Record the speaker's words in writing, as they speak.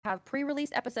have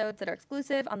pre-released episodes that are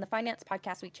exclusive on the Finance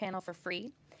Podcast Week channel for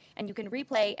free, and you can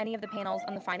replay any of the panels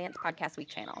on the Finance Podcast Week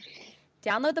channel.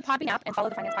 Download the Podbean app and follow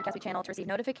the Finance Podcast Week channel to receive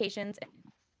notifications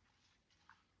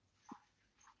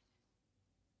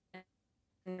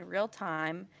in real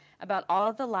time about all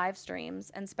of the live streams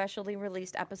and specially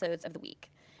released episodes of the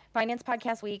week. Finance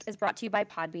Podcast Week is brought to you by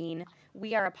Podbean.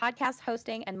 We are a podcast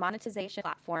hosting and monetization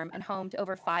platform and home to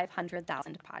over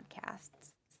 500,000 podcasts.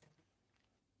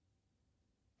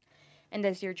 And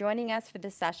as you're joining us for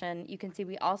this session, you can see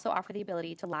we also offer the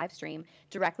ability to live stream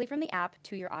directly from the app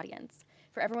to your audience.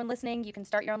 For everyone listening, you can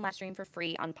start your own live stream for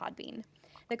free on Podbean.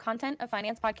 The content of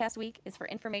Finance Podcast Week is for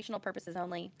informational purposes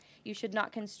only. You should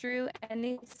not construe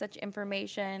any such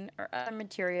information or other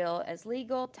material as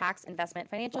legal, tax, investment,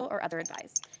 financial, or other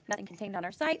advice. Nothing contained on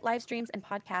our site, live streams, and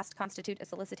podcast constitute a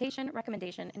solicitation,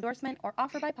 recommendation, endorsement, or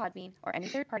offer by Podbean or any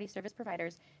third-party service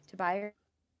providers to buy or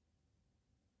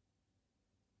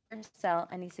sell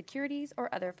any securities or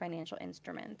other financial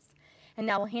instruments. And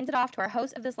now we'll hand it off to our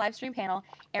host of this live stream panel,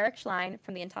 Eric Schlein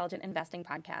from the Intelligent Investing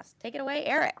Podcast. Take it away,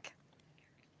 Eric.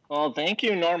 Well, thank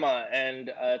you, Norma,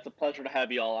 and it's a pleasure to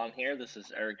have you all on here. This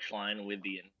is Eric Schlein with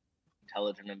the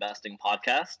Intelligent Investing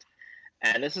Podcast,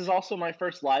 and this is also my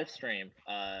first live stream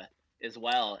as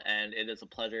well, and it is a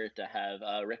pleasure to have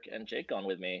Rick and Jake on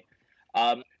with me.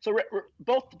 So Rick,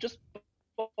 both of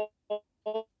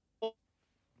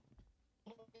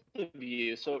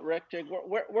you. So Rick, Jake,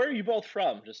 where are you both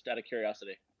from? Just out of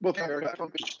curiosity. Well, I'm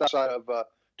from just outside of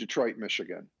Detroit,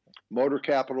 Michigan, motor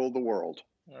capital of the world.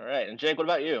 All right, and Jake, what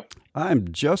about you?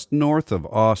 I'm just north of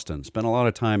Austin. Spent a lot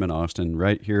of time in Austin,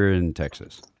 right here in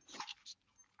Texas.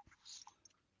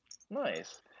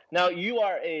 Nice. Now, you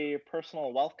are a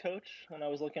personal wealth coach when I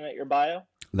was looking at your bio?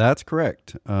 That's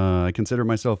correct. I consider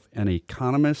myself an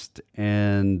economist,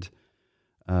 and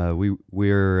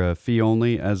we're fee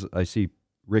only, as I see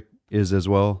Rick is as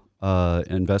well.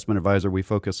 Investment advisor. We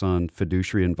focus on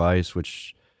fiduciary advice,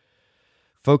 which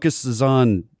focuses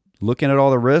on looking at all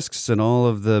the risks and all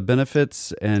of the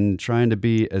benefits and trying to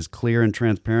be as clear and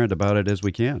transparent about it as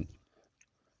we can.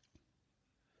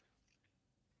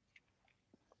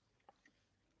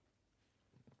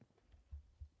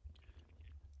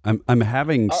 I'm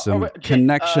having some Jake,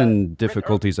 connection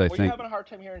difficulties, I Were think. you having a hard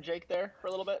time hearing Jake there for a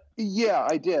little bit? Yeah,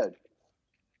 I did.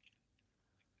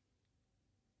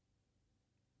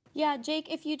 Yeah, Jake,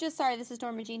 if you just, sorry, this is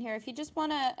Norma Jean here. If you just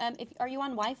want to, are you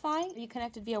on Wi-Fi? Are you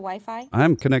connected via Wi-Fi?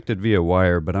 I'm connected via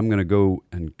wire, but I'm going to go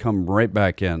and come right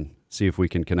back in, see if we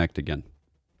can connect again.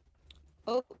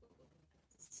 Oh,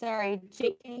 sorry,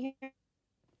 Jake, can you hear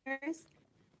us?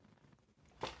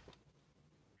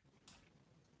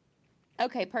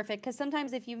 Okay, perfect, because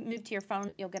sometimes if you move to your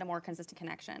phone, you'll get a more consistent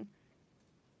connection.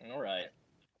 All right.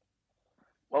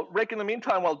 Well, Rick, in the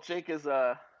meantime, while Jake is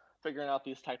figuring out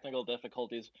these technical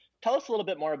difficulties, tell us a little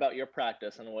bit more about your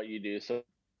practice and what you do. So,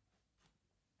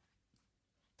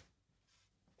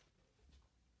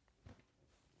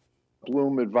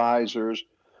 Bloom Advisors.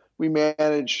 We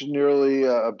manage nearly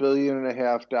 $1.5 billion.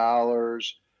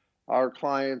 Our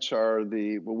clients are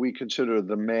what we consider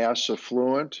the mass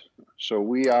affluent. So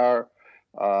we are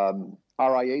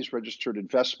RIAs, registered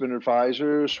investment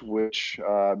advisors, which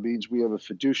means we have a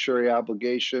fiduciary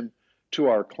obligation to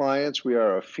our clients. We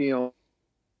are a fee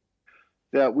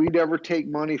that we never take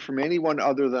money from anyone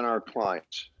other than our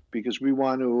clients, because we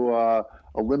want to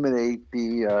eliminate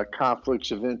the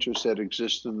conflicts of interest that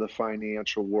exist in the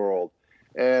financial world.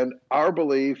 And our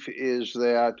belief is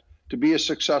that to be a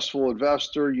successful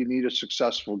investor, you need a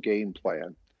successful game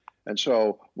plan. And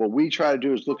so what we try to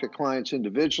do is look at clients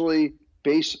individually,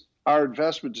 base our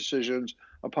investment decisions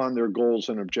upon their goals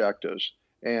and objectives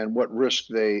and what risk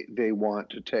they want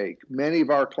to take. Many of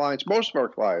our clients, most of our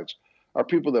clients, are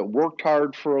people that worked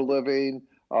hard for a living,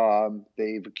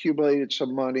 they've accumulated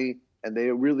some money, and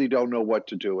they really don't know what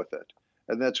to do with it.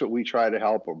 And that's what we try to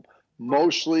help them.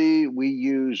 Mostly, we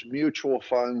use mutual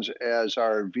funds as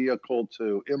our vehicle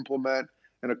to implement.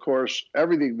 And of course,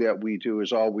 everything that we do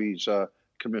is always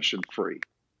commission free.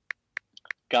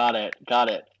 Got it.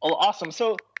 Oh, awesome.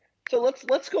 So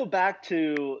let's go back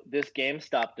to this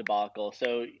GameStop debacle.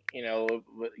 So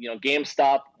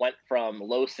GameStop went from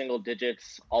low single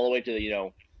digits all the way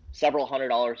to several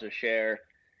 $100s a share.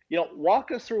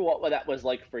 Walk us through what that was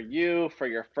like for you, for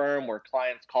your firm. Were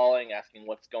clients calling, asking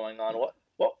what's going on? What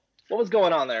was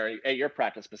going on there at your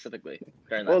practice specifically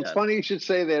during that time? Well, it's funny you should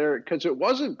say that, because it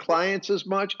wasn't clients as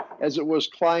much as it was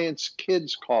clients'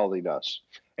 kids calling us,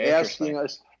 asking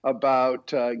us about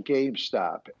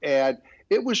GameStop. And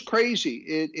it was crazy.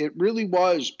 It really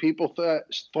was. People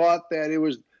thought that it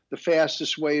was the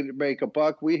fastest way to make a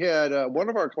buck. We had one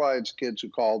of our clients' kids who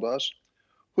called us,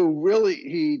 who really,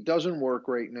 he doesn't work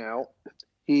right now.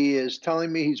 He is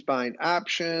telling me he's buying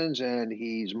options and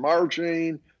he's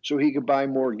margining so he could buy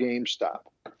more GameStop.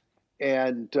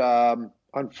 And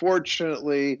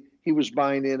unfortunately, he was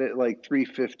buying in at like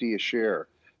 $3.50 a share.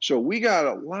 So we got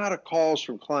a lot of calls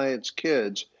from clients'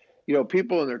 kids,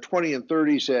 people in their 20s and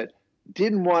 30s that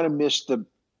didn't want to miss the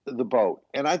boat.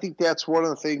 And I think that's one of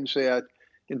the things that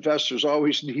investors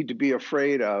always need to be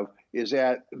afraid of, is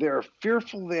that they're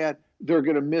fearful that they're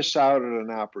going to miss out on an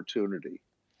opportunity.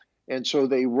 And so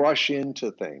they rush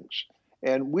into things.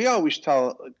 And we always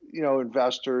tell,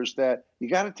 investors that you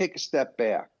got to take a step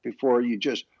back before you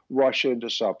just rush into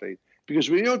something. Because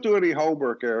when you don't do any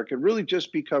homework, Eric, it really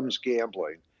just becomes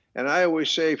gambling. And I always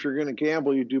say, if you're going to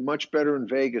gamble, you do much better in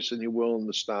Vegas than you will in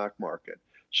the stock market.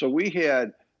 So we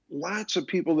had lots of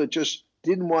people that just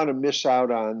didn't want to miss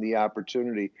out on the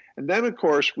opportunity. And then, of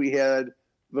course, we had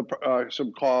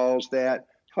some calls that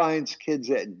clients' kids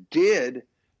that did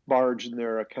margin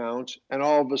their accounts, and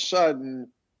all of a sudden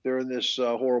they're in this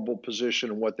horrible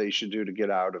position and what they should do to get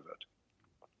out of it.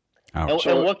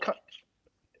 And what?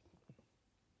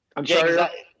 I'm Jake, sorry.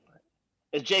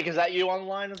 Jake, is that you on the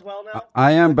line as well now?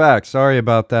 I am back. Sorry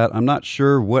about that. I'm not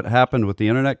sure what happened with the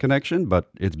internet connection, but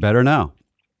it's better now.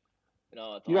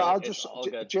 No,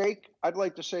 Jake, I'd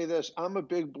like to say this. I'm a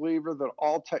big believer that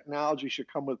all technology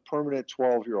should come with permanent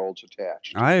 12-year-olds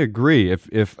attached. I agree.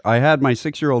 If I had my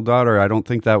 6-year-old daughter, I don't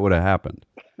think that would have happened.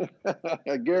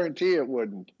 I guarantee it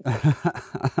wouldn't.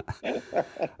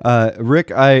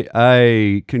 Rick,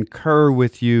 I concur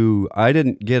with you. I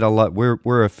didn't get a lot.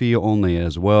 We're a fee only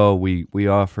as well. We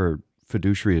offer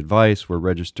fiduciary advice. We're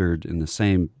registered in the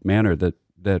same manner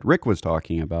that Rick was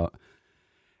talking about.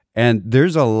 And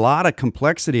there's a lot of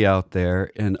complexity out there,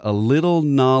 and a little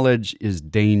knowledge is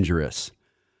dangerous.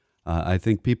 I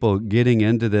think people getting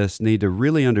into this need to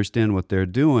really understand what they're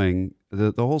doing.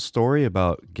 The whole story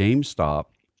about GameStop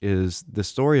is the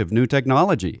story of new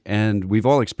technology, and we've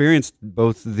all experienced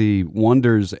both the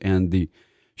wonders and the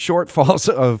shortfalls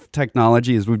of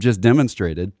technology, as we've just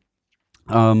demonstrated.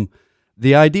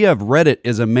 The idea of Reddit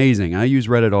is amazing. I use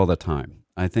Reddit all the time.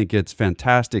 I think it's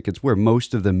fantastic. It's where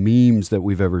most of the memes that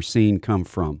we've ever seen come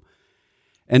from.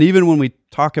 And even when we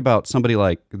talk about somebody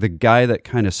like the guy that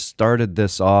kind of started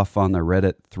this off on the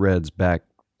Reddit threads back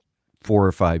 4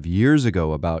 or 5 years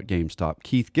ago about GameStop,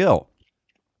 Keith Gill,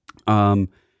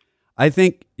 I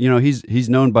think, he's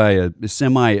known by a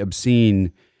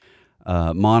semi-obscene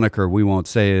moniker. We won't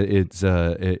say it's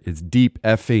deep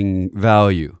effing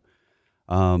value.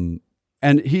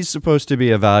 And he's supposed to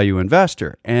be a value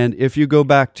investor. And if you go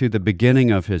back to the beginning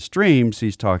of his streams,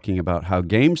 he's talking about how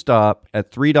GameStop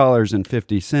at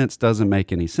 $3.50 doesn't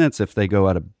make any sense. If they go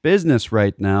out of business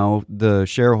right now, the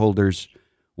shareholders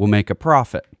will make a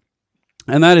profit.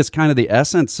 And that is kind of the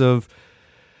essence of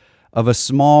a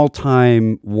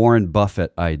small-time Warren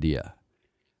Buffett idea.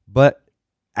 But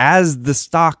as the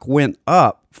stock went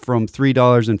up from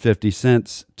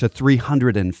 $3.50 to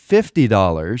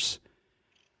 $350,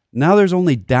 now there's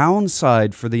only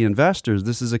downside for the investors.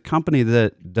 This is a company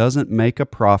that doesn't make a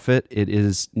profit. It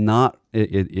is not,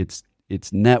 it's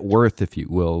net worth, if you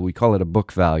will, we call it a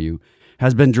book value,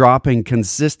 has been dropping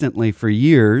consistently for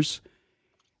years.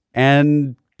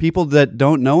 And people that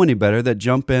don't know any better, that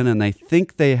jump in and they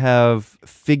think they have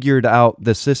figured out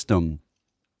the system,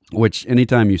 which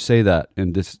anytime you say that,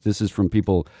 and this is from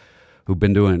people who've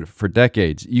been doing it for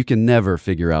decades, you can never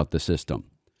figure out the system.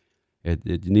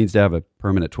 It needs to have a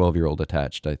permanent 12-year-old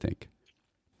attached, I think.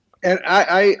 And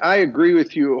I agree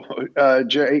with you,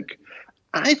 Jake.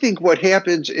 I think what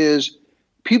happens is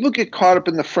people get caught up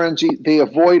in the frenzy. They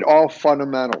avoid all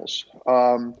fundamentals.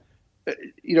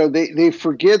 They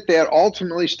forget that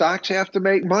ultimately stocks have to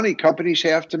make money. Companies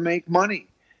have to make money.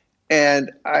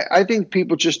 And I think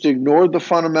people just ignored the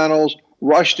fundamentals,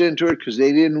 rushed into it because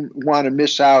they didn't want to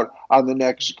miss out on the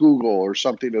next Google or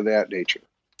something of that nature.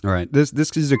 All right. This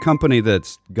is a company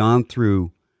that's gone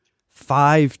through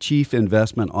 5 chief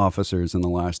investment officers in the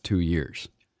last 2 years.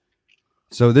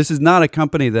 So this is not a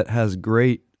company that has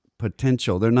great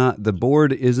potential. The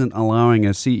board isn't allowing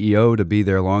a CEO to be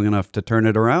there long enough to turn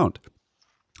it around.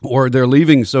 Or they're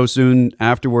leaving so soon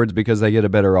afterwards because they get a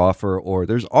better offer, or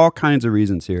there's all kinds of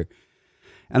reasons here.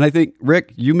 And I think,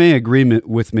 Rick, you may agree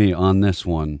with me on this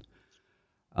one.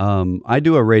 I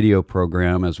do a radio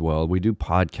program as well. We do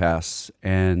podcasts,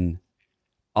 and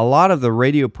a lot of the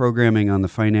radio programming on the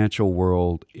financial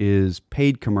world is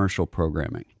paid commercial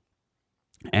programming.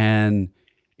 And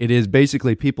it is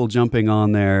basically people jumping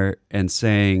on there and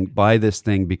saying, buy this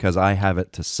thing because I have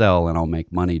it to sell and I'll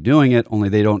make money doing it, only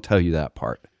they don't tell you that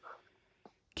part.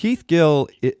 Keith Gill,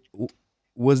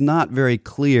 was not very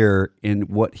clear in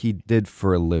what he did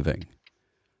for a living.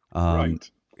 Right.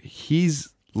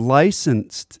 He's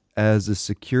licensed as a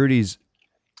securities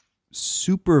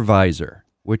supervisor,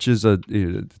 which is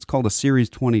it's called a Series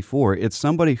 24. It's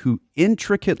somebody who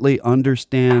intricately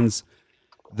understands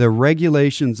the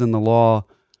regulations and the law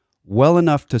well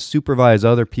enough to supervise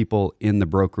other people in the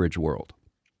brokerage world.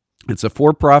 It's a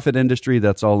for-profit industry,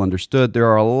 that's all understood. There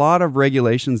are a lot of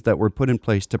regulations that were put in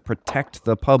place to protect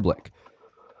the public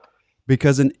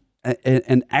because an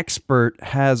expert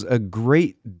has a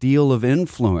great deal of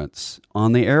influence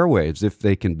on the airwaves. If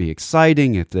they can be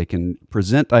exciting, if they can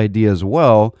present ideas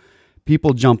well,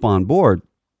 people jump on board.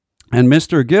 And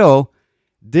Mr. Gill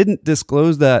didn't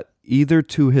disclose that either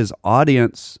to his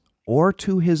audience or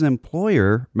to his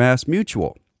employer,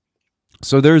 MassMutual.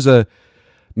 So there's a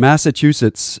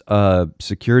Massachusetts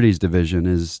securities division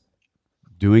is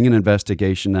doing an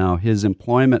investigation now. His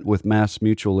employment with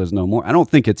MassMutual is no more. I don't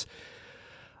think it's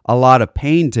a lot of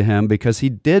pain to him because he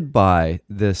did buy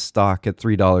this stock at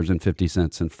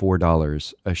 $3.50 and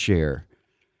 $4 a share.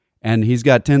 And he's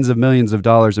got tens of millions of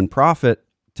dollars in profit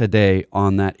today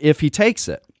on that if he takes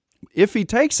it. If he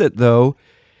takes it, though,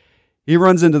 he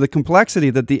runs into the complexity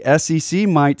that the SEC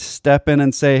might step in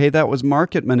and say, hey, that was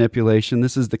market manipulation.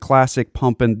 This is the classic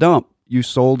pump and dump. You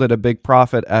sold at a big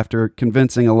profit after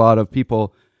convincing a lot of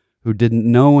people who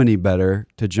didn't know any better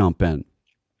to jump in.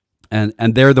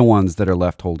 And they're the ones that are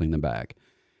left holding the bag.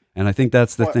 And I think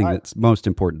that's the thing that's most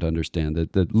important to understand,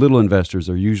 that the little investors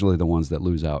are usually the ones that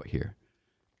lose out here.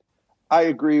 I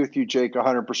agree with you, Jake,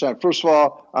 100%. First of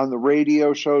all, on the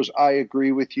radio shows, I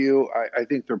agree with you. I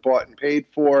think they're bought and paid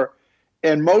for.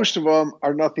 And most of them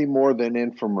are nothing more than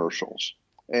infomercials.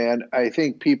 And I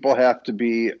think people have to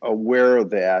be aware of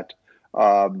that,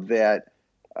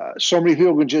 so many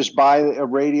people can just buy a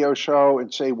radio show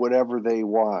and say whatever they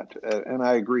want. And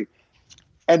I agree.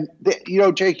 And,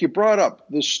 Jake, you brought up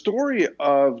the story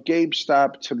of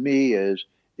GameStop to me is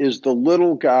the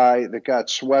little guy that got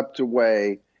swept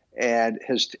away and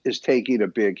is taking a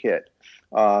big hit.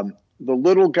 The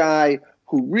little guy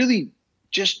who really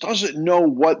just doesn't know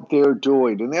what they're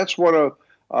doing. And that's one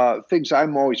of things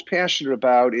I'm always passionate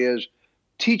about is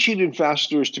teaching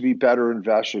investors to be better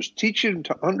investors, teaching them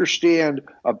to understand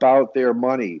about their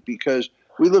money, because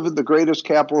we live in the greatest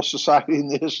capitalist society in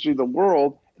the history of the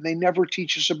world, and they never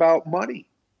teach us about money.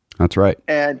 That's right.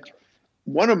 And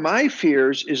one of my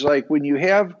fears is like when you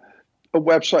have a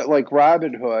website like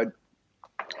Robinhood,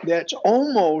 that's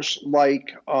almost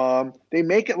like they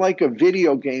make it like a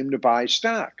video game to buy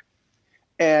stock.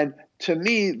 And to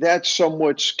me, that's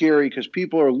somewhat scary because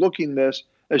people are looking at this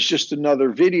as just another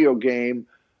video game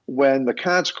when the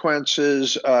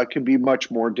consequences can be much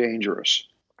more dangerous.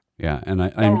 Yeah, and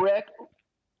I'm Rick.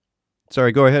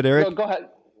 Sorry, go ahead, Eric. No, go ahead.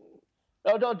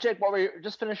 No, Jake.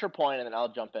 Just finish your point, and then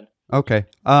I'll jump in. Okay.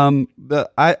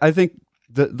 I think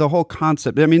the whole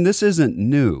concept. I mean, this isn't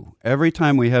new. Every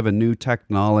time we have a new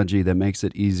technology that makes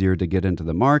it easier to get into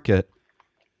the market,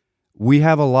 we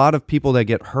have a lot of people that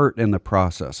get hurt in the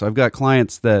process. I've got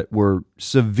clients that were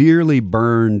severely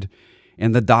burned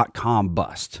in the .com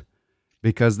bust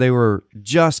because they were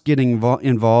just getting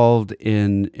involved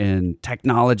in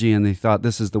technology and they thought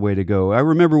this is the way to go. I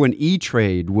remember when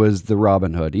E-Trade was the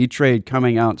Robinhood. E-Trade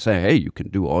coming out and saying, hey, you can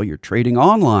do all your trading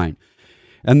online.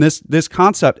 And this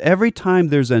concept, every time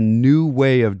there's a new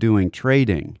way of doing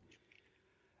trading,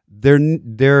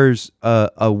 there's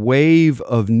a wave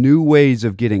of new ways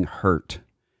of getting hurt.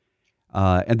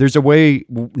 And there's a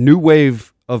new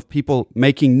wave of people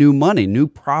making new money, new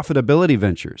profitability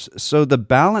ventures. So the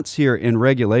balance here in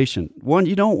regulation, one,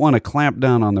 you don't want to clamp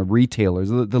down on the retailers,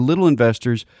 the little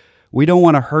investors. We don't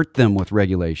want to hurt them with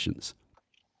regulations.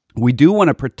 We do want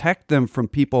to protect them from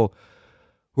people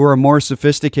who are more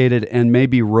sophisticated and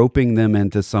maybe roping them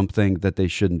into something that they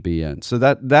shouldn't be in. So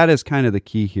that is kind of the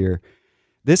key here.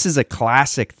 This is a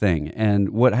classic thing.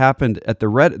 And what happened at the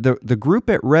Reddit, the group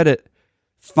at Reddit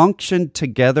functioned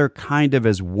together kind of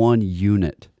as one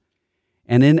unit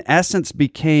and in essence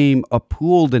became a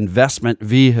pooled investment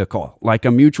vehicle, like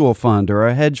a mutual fund or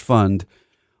a hedge fund,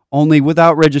 only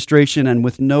without registration and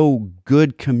with no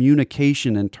good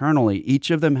communication internally. Each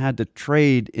of them had to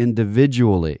trade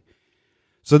individually.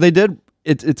 So they did.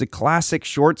 It's a classic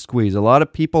short squeeze. A lot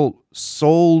of people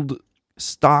sold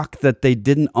stock that they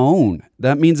didn't own.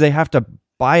 That means they have to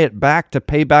buy it back to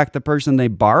pay back the person they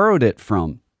borrowed it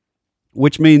from,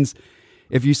 which means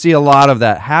if you see a lot of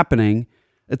that happening,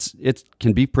 it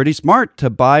can be pretty smart to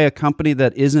buy a company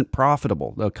that isn't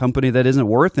profitable, a company that isn't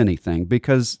worth anything,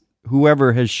 because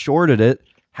whoever has shorted it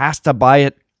has to buy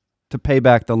it to pay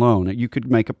back the loan. You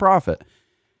could make a profit.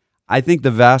 I think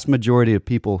the vast majority of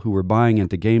people who were buying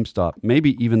into GameStop,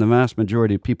 maybe even the vast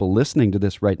majority of people listening to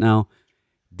this right now,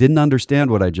 didn't understand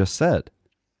what I just said.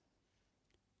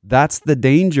 That's the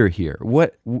danger here.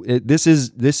 This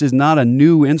is not a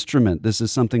new instrument. This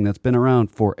is something that's been around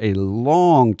for a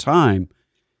long time,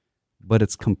 but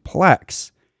it's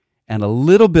complex. And a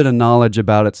little bit of knowledge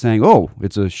about it saying, oh,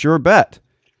 it's a sure bet.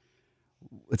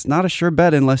 It's not a sure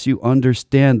bet unless you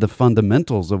understand the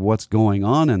fundamentals of what's going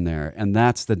on in there. And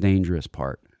that's the dangerous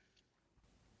part.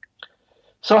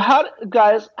 So how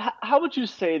would you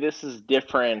say this is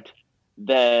different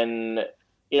than,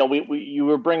 you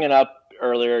were bringing up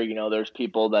earlier, there's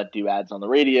people that do ads on the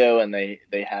radio and they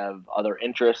have other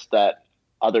interests that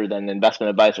other than investment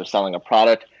advice or selling a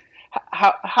product.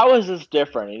 How is this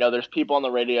different? There's people on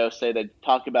the radio say they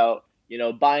talk about,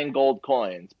 buying gold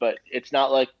coins, but it's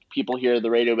not like people hear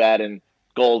the radio ad and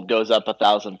gold goes up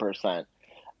 1,000%.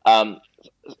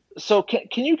 So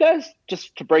can you guys,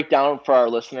 just to break down for our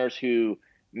listeners who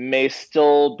may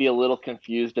still be a little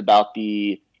confused about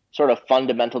the sort of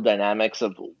fundamental dynamics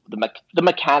of the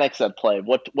mechanics at play,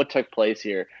 what took place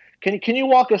here? Can you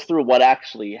walk us through what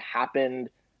actually happened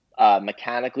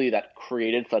mechanically that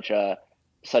created such a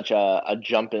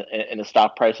jump in the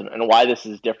stock price, and why this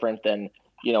is different than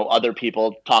other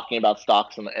people talking about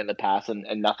stocks in the past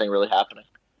and nothing really happening?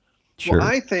 Sure. Well,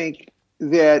 I think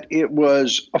that it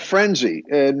was a frenzy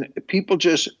and people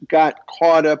just got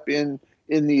caught up in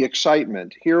the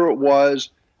excitement. Here it was.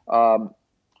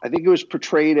 I think it was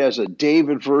portrayed as a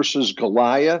David versus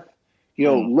Goliath.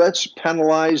 Let's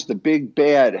penalize the big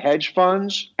bad hedge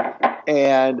funds,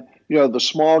 and the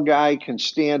small guy can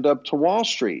stand up to Wall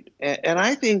Street. And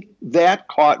I think that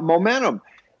caught momentum.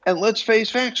 And let's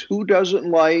face facts: no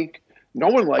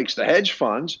one likes the hedge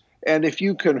funds. And if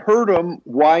you can hurt them,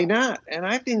 why not? And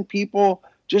I think people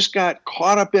just got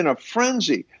caught up in a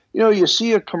frenzy. You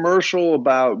see a commercial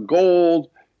about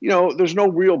gold. There's no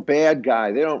real bad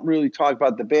guy. They don't really talk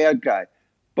about the bad guy.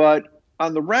 But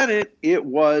on the Reddit, it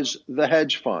was the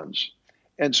hedge funds.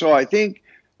 And so I think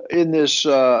in this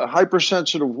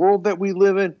hypersensitive world that we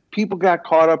live in, people got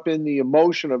caught up in the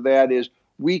emotion of that is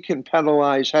we can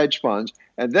penalize hedge funds.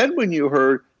 And then when you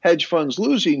heard hedge funds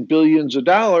losing billions of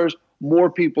dollars,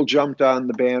 more people jumped on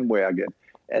the bandwagon.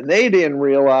 And they didn't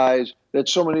realize that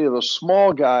so many of the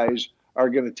small guys are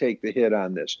going to take the hit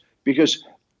on this. Because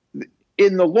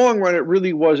in the long run, it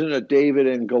really wasn't a David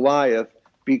and Goliath,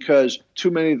 because too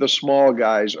many of the small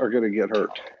guys are going to get hurt.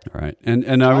 All right. And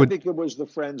So I would think it was the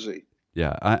frenzy.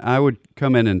 Yeah, I would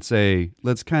come in and say,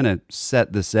 let's kind of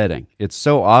set the setting. It's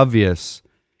so obvious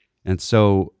and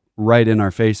so right in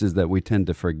our faces that we tend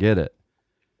to forget it.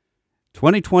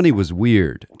 2020 was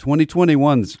weird.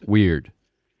 2021's weird.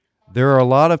 There are a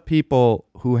lot of people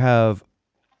who have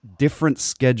different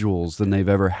schedules than they've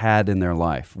ever had in their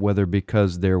life, whether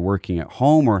because they're working at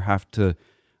home or have to,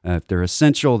 if they're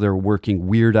essential, they're working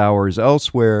weird hours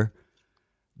elsewhere.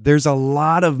 There's a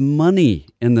lot of money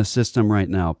in the system right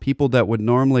now. People that would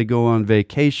normally go on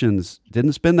vacations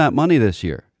didn't spend that money this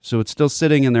year, so it's still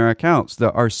sitting in their accounts.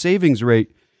 Our savings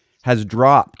rate has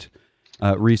dropped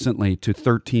recently to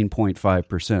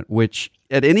 13.5%, which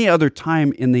at any other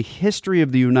time in the history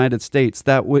of the United States,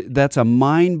 that's a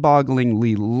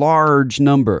mind-bogglingly large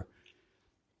number.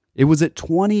 It was at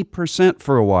 20%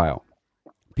 for a while.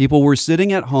 People were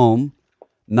sitting at home,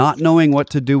 not knowing what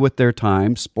to do with their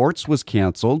time. Sports was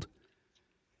canceled.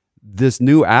 This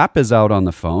new app is out on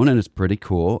the phone, and it's pretty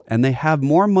cool. And they have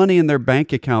more money in their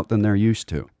bank account than they're used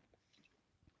to.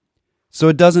 So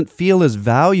it doesn't feel as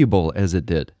valuable as it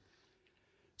did.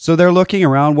 So they're looking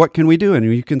around, what can we do? And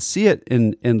you can see it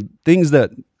in things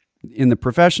that in the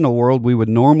professional world we would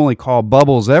normally call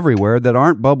bubbles everywhere that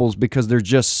aren't bubbles because there's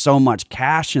just so much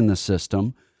cash in the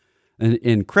system.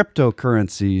 In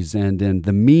cryptocurrencies and in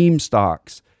the meme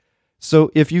stocks.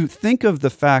 So if you think of the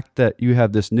fact that you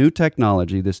have this new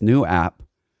technology, this new app,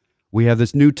 we have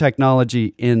this new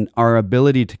technology in our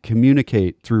ability to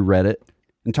communicate through Reddit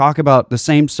and talk about the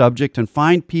same subject and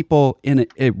find people in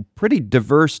a pretty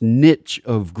diverse niche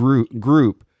of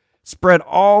group spread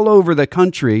all over the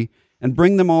country and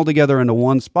bring them all together into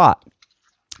one spot.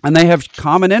 And they have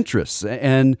common interests.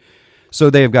 And so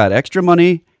they've got extra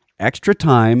money, extra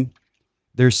time.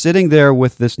 They're sitting there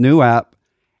with this new app,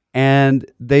 and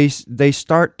they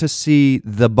start to see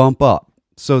the bump up.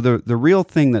 So the real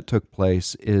thing that took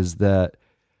place is that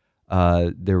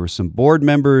there were some board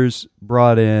members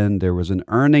brought in. There was an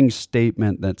earnings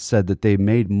statement that said that they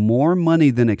made more money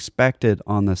than expected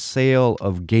on the sale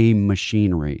of game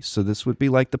machinery. So this would be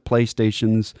like the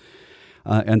PlayStations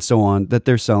and so on that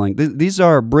they're selling. These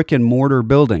are brick and mortar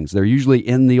buildings. They're usually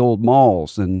in the old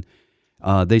malls, and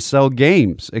They sell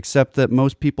games, except that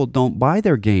most people don't buy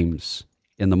their games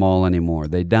in the mall anymore.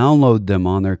 They download them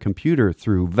on their computer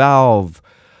through Valve,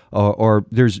 or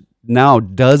there's now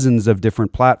dozens of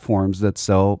different platforms that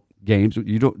sell games.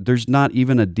 There's not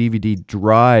even a DVD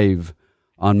drive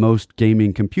on most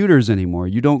gaming computers anymore.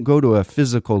 You don't go to a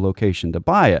physical location to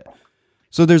buy it.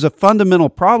 So there's a fundamental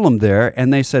problem there.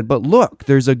 And they said, but look,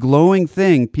 there's a glowing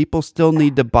thing. People still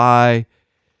need to buy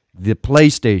the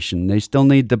PlayStation. They still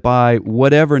need to buy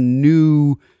whatever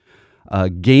new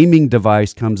gaming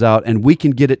device comes out, and we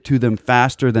can get it to them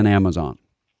faster than Amazon.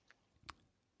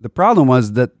 The problem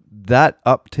was that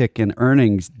uptick in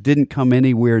earnings didn't come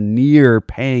anywhere near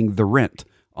paying the rent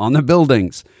on the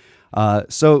buildings.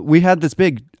 So we had this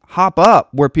big hop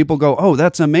up where people go, oh,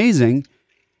 that's amazing.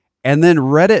 And then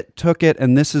Reddit took it,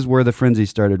 and this is where the frenzy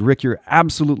started. Rick, you're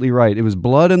absolutely right. It was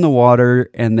blood in the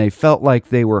water, and they felt like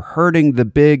they were hurting the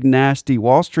big, nasty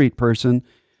Wall Street person,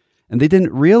 and they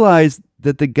didn't realize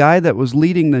that the guy that was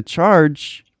leading the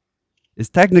charge is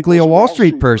technically a Wall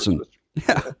Street person.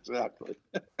 Yeah, exactly.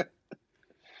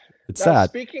 It's now, sad.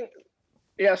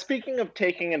 Speaking of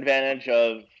taking advantage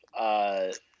of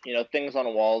things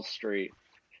on Wall Street,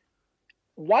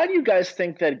 why do you guys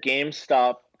think that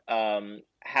GameStop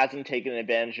hasn't taken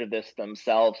advantage of this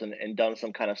themselves and done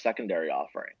some kind of secondary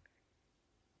offering?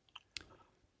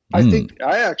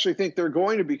 I actually think they're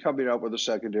going to be coming up with a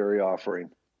secondary offering.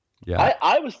 Yeah,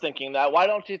 I was thinking that. Why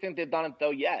don't you think they've done it though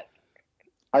yet?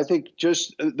 I think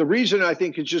just the reason I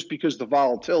think is just because the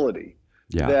volatility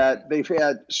that they've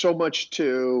had so much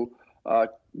to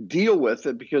deal with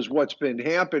it because what's been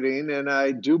happening. And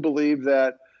I do believe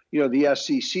that, the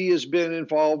SEC has been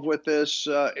involved with this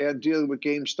and dealing with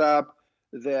GameStop,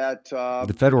 that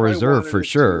the Federal Reserve for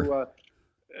sure.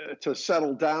 To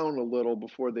settle down a little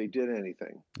before they did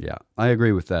anything. Yeah, I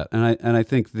agree with that. And I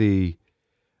think the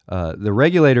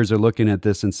regulators are looking at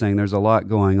this and saying there's a lot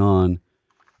going on.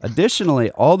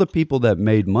 Additionally, all the people that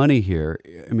made money here,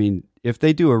 I mean, if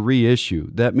they do a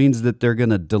reissue, that means that they're going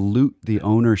to dilute the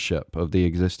ownership of the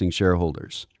existing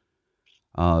shareholders.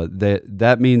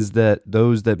 That means that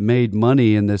those that made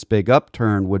money in this big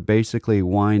upturn would basically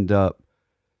wind up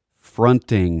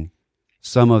fronting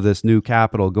some of this new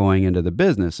capital going into the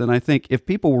business. And I think if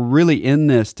people were really in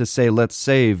this to say, let's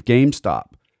save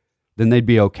GameStop, then they'd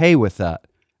be okay with that.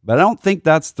 But I don't think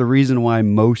that's the reason why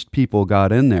most people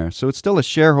got in there. So it's still a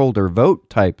shareholder vote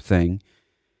type thing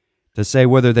to say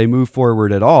whether they move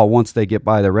forward at all once they get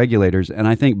by the regulators. And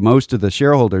I think most of the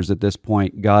shareholders at this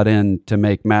point got in to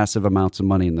make massive amounts of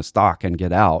money in the stock and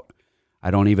get out. I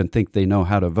don't even think they know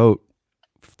how to vote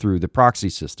through the proxy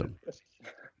system.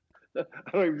 I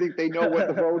don't even think they know what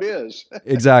the vote is.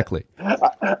 Exactly.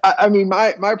 I mean,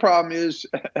 my problem is,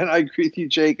 and I agree with you,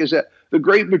 Jake, is that the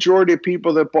great majority of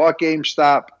people that bought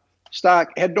GameStop stock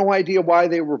had no idea why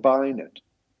they were buying it.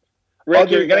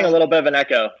 Rick, you're getting a little bit of an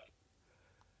echo.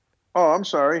 Oh, I'm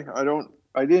sorry.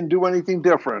 I didn't do anything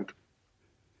different.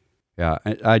 Yeah,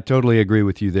 I totally agree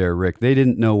with you there, Rick. They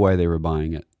didn't know why they were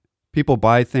buying it. People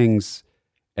buy things,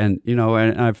 and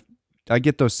I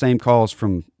get those same calls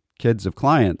from kids of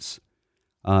clients,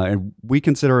 and we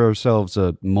consider ourselves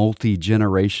a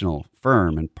multi-generational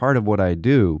firm. And part of what I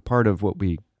do, part of what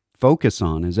we focus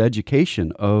on is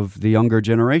education of the younger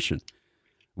generation,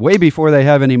 way before they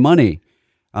have any money,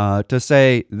 to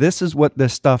say this is what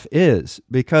this stuff is,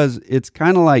 because it's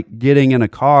kind of like getting in a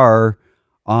car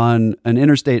on an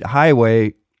interstate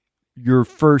highway your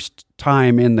first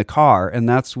time in the car, and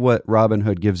that's what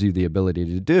Robinhood gives you the ability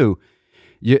to do.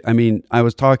 I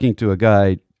was talking to a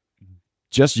guy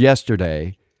just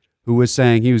yesterday who was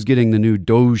saying he was getting the new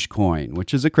Dogecoin,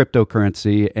 which is a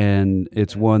cryptocurrency, and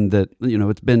it's one that,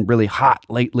 it's been really hot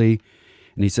lately.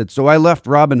 And he said, so I left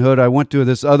Robinhood. I went to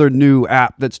this other new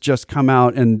app that's just come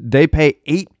out, and they pay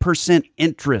 8%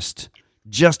 interest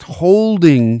just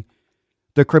holding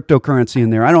the cryptocurrency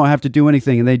in there. I don't have to do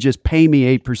anything, and they just pay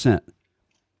me 8%.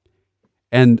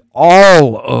 And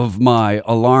all of my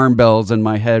alarm bells in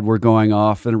my head were going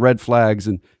off and red flags.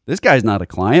 And this guy's not a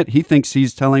client. He thinks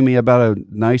he's telling me about a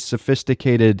nice,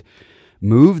 sophisticated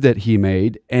move that he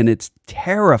made. And it's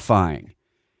terrifying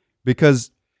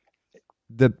because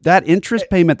that interest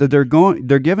payment that they're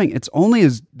giving,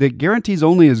 the guarantee's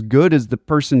only as good as the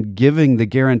person giving the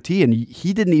guarantee. And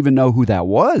he didn't even know who that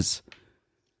was.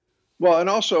 Well, and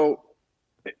also,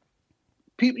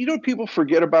 people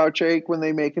forget about, Jake, when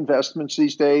they make investments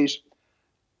these days.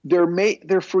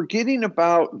 They're forgetting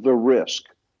about the risk.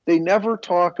 They never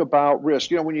talk about risk.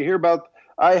 When you hear about,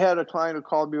 I had a client who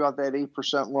called me about that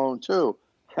 8% loan too.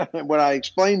 And when I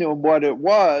explained to him what it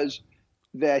was,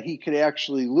 that he could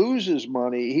actually lose his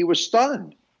money, he was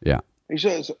stunned. Yeah. He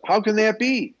says, how can that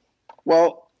be?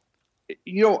 Well,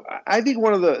 I think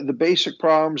one of the basic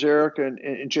problems, Eric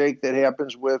and Jake, that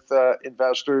happens with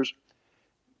investors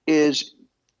is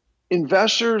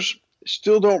investors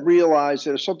still don't realize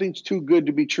that if something's too good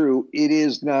to be true, it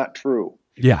is not true.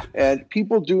 Yeah. And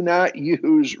people do not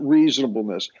use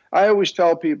reasonableness. I always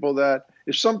tell people that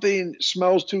if something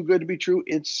smells too good to be true,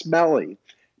 it's smelly.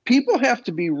 People have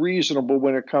to be reasonable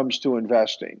when it comes to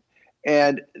investing.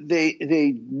 And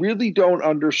they really don't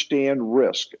understand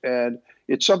risk. And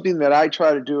it's something that I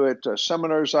try to do at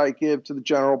seminars I give to the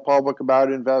general public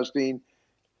about investing,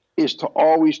 is to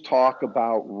always talk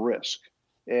about risk.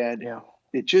 And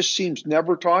it just seems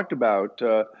never talked about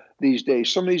these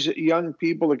days. Some of these young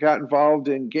people that got involved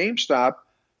in GameStop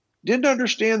didn't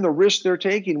understand the risk they're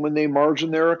taking when they margin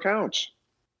their accounts.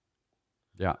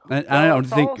 Yeah. And I don't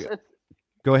think.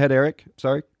 Go ahead, Eric.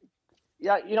 Sorry.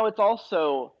 Yeah, it's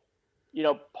also,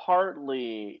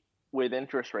 partly with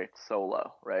interest rates so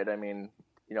low, right? I mean,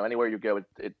 anywhere you go,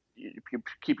 if you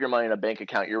keep your money in a bank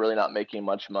account, you're really not making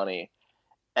much money.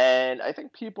 And I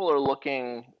think people are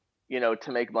looking,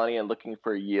 to make money and looking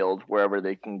for yield wherever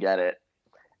they can get it.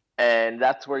 And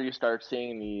that's where you start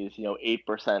seeing these,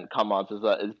 8% come-ons,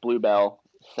 as Bluebell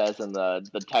says in the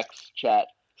text chat.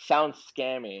 Sounds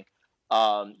scammy.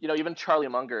 Even Charlie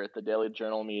Munger at the Daily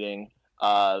Journal meeting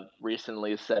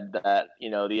recently said that,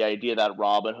 the idea that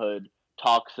Robinhood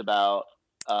talks about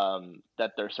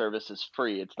that their service is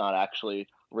free, it's not actually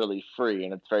really free,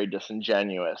 and it's very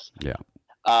disingenuous. Yeah.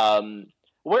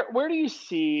 Where do you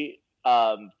see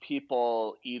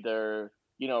people either,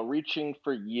 reaching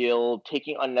for yield,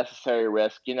 taking unnecessary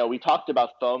risk? We talked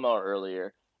about FOMO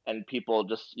earlier, and people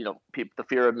just, the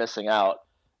fear of missing out.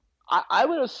 I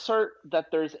would assert that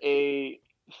there's a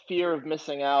fear of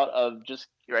missing out of just,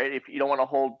 right, if you don't want to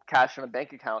hold cash in a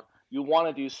bank account, you want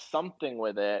to do something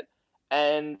with it.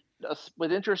 And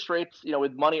with interest rates,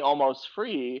 with money almost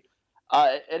free,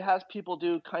 it has people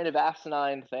do kind of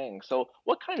asinine things. So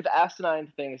what kind of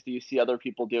asinine things do you see other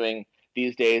people doing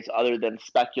these days other than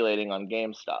speculating on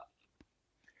GameStop?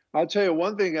 I'll tell you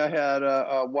one thing I had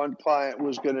one client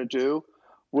was going to do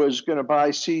was going to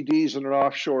buy CDs in an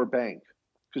offshore bank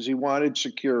because he wanted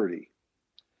security.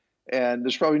 And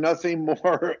there's probably nothing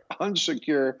more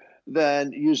unsecure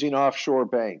than using offshore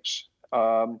banks.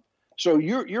 So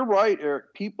you're right,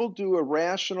 Eric. People do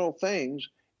irrational things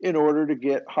in order to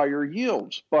get higher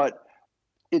yields, but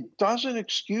it doesn't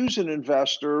excuse an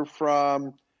investor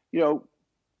from,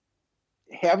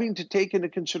 having to take into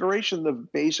consideration the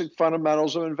basic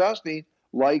fundamentals of investing,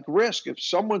 like risk. If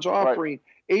someone's offering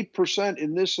 8%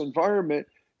 in this environment,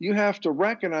 you have to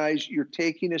recognize you're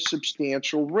taking a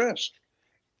substantial risk.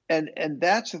 And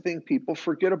that's the thing people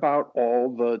forget about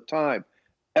all the time.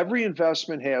 Every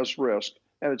investment has risk,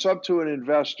 and it's up to an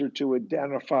investor to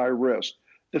identify risk.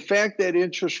 The fact that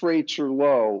interest rates are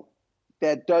low,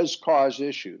 that does cause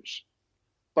issues.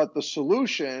 But the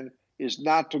solution is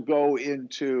not to go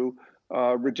into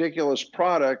ridiculous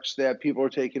products that people are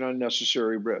taking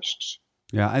unnecessary risks.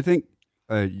 Yeah, I think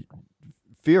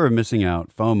fear of missing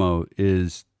out, FOMO,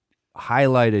 is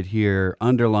highlighted here,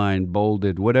 underlined,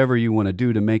 bolded, whatever you want to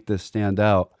do to make this stand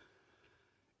out.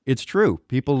 It's true.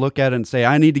 People look at it and say,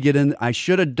 I need to get in. I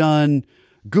should have done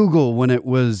Google when it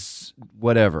was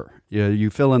whatever. You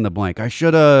fill in the blank. I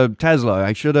should have Tesla.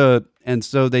 I should have. And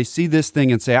so they see this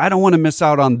thing and say, I don't want to miss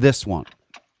out on this one.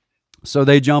 So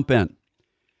they jump in.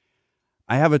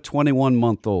 I have a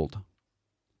 21-month-old.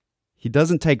 He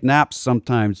doesn't take naps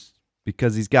sometimes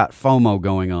because he's got FOMO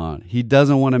going on. He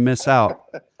doesn't want to miss out.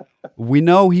 We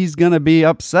know he's going to be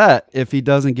upset if he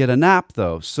doesn't get a nap,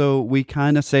 though. So we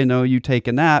kind of say, no, you take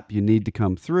a nap. You need to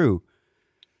come through.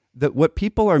 That what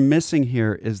people are missing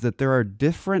here is that there are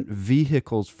different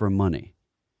vehicles for money.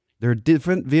 There are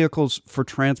different vehicles for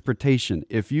transportation.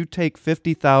 If you take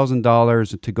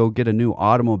 $50,000 to go get a new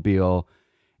automobile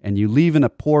and you leave in a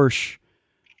Porsche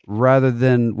rather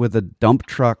than with a dump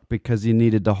truck because you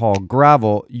needed to haul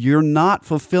gravel, you're not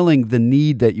fulfilling the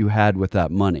need that you had with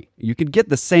that money. You could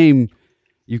get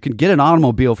you can get an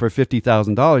automobile for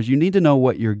 $50,000. You need to know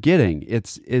what you're getting.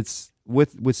 It's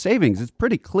with savings, it's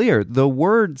pretty clear. The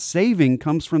word saving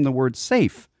comes from the word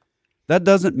safe. That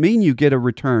doesn't mean you get a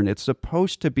return. It's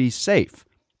supposed to be safe.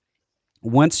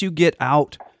 Once you get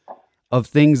out of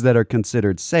things that are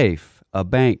considered safe, a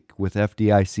bank with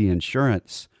FDIC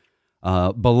insurance,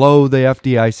 below the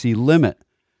FDIC limit,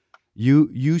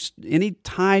 any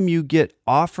time you get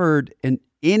offered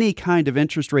any kind of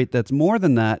interest rate that's more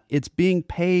than that, it's being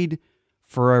paid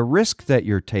for a risk that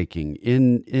you're taking.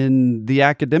 In the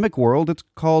academic world, it's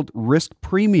called risk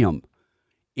premium.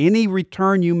 Any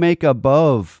return you make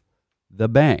above the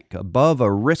bank, above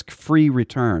a risk-free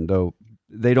return, though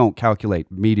they don't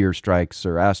calculate meteor strikes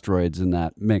or asteroids in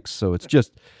that mix. So it's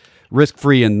just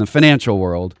risk-free in the financial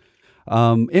world.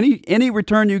 Any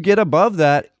return you get above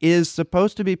that is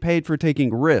supposed to be paid for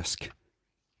taking risk.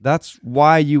 That's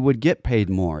why you would get paid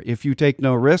more. If you take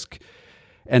no risk,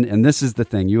 and this is the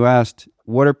thing, you asked,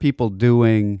 what are people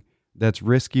doing that's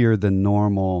riskier than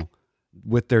normal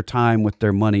with their time, with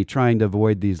their money, trying to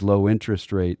avoid these low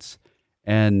interest rates?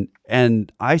 And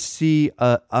I see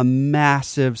a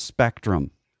massive spectrum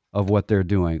of what they're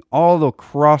doing all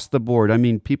across the board. I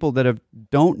mean, people that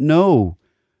don't know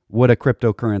what a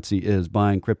cryptocurrency is,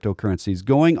 buying cryptocurrencies,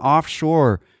 going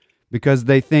offshore because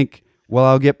they think, well,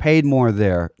 I'll get paid more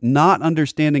there, not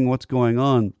understanding what's going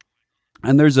on.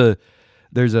 And there's a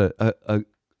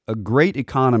great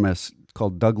economist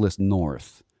called Douglas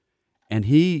North, and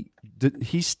he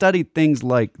studied things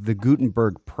like the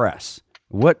Gutenberg press.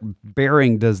 What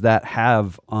bearing does that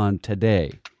have on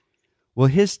today? Well,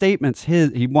 his statements,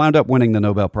 he wound up winning the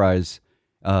Nobel Prize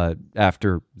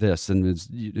after this, and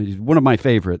he's one of my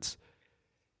favorites.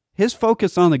 His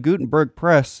focus on the Gutenberg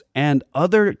press and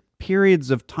other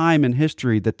periods of time in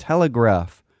history, the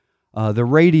telegraph, the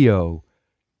radio,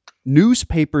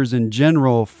 newspapers in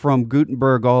general, from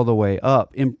Gutenberg all the way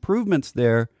up, improvements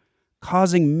there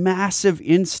causing massive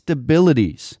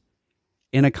instabilities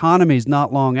in economies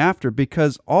not long after,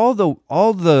 because all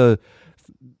the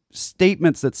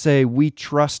statements that say we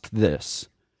trust this,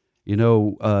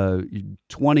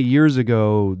 20 years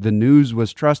ago the news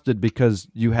was trusted because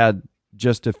you had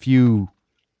just a few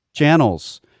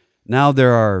channels. Now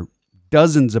there are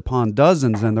dozens upon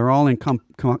dozens, and they're all in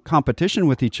competition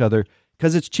with each other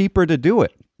because it's cheaper to do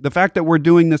it. The fact that we're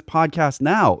doing this podcast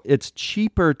now, it's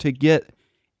cheaper to get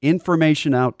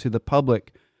information out to the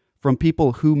public from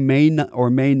people who may not or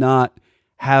may not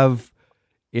have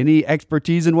any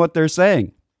expertise in what they're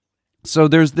saying. So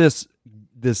there's this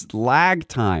lag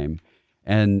time,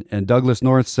 and Douglas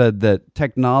North said that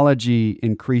technology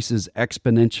increases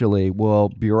exponentially, while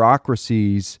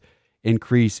bureaucracies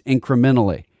increase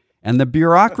incrementally. And the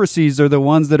bureaucracies are the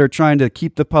ones that are trying to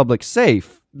keep the public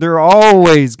safe. They're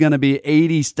always going to be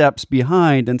 80 steps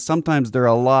behind, and sometimes they're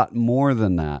a lot more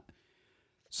than that.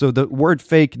 So the word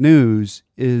fake news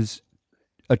is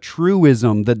a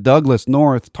truism that Douglas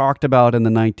North talked about in the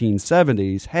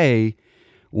 1970s. Hey,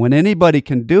 when anybody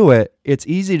can do it, it's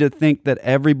easy to think that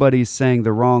everybody's saying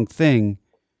the wrong thing.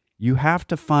 You have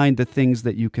to find the things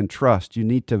that you can trust. You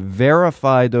need to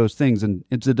verify those things. And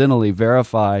incidentally,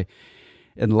 verify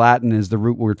in Latin is the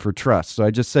root word for trust. So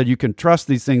I just said you can trust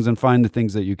these things and find the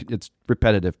things that it's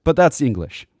repetitive, but that's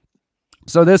English.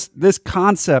 So this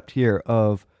concept here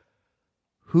of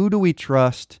who do we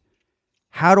trust?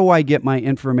 How do I get my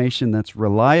information that's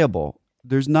reliable?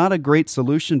 There's not a great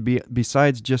solution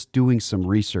besides just doing some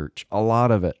research, a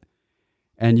lot of it.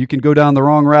 And you can go down the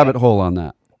wrong rabbit hole on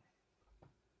that.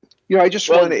 I just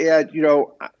want to add,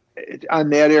 on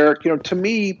that, Eric, to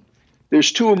me,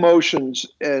 there's two emotions,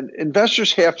 and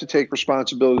investors have to take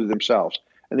responsibility themselves.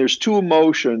 And there's two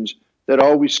emotions that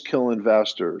always kill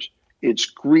investors. It's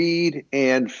greed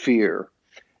and fear.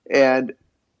 And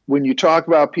when you talk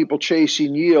about people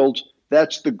chasing yields,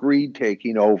 that's the greed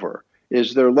taking over.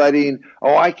 Is they're letting,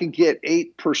 I can get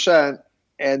 8%,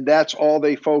 and that's all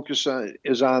they focus on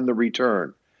is on the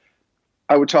return.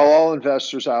 I would tell all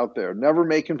investors out there, never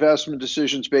make investment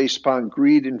decisions based upon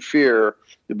greed and fear.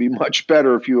 It'd be much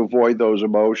better if you avoid those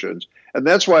emotions. And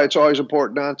that's why it's always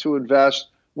important not to invest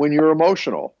when you're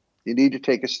emotional. You need to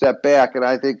take a step back. And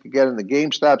I think, again, in the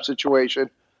GameStop situation,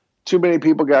 too many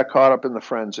people got caught up in the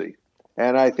frenzy.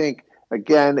 And I think,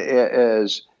 again,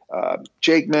 as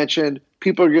Jake mentioned,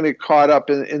 people are going to get caught up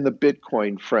in the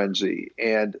Bitcoin frenzy,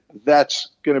 and that's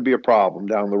going to be a problem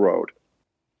down the road.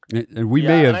 And we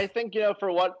may have. And I think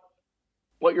for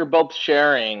what you're both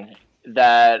sharing,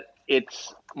 that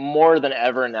it's more than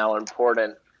ever now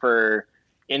important for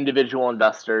individual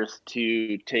investors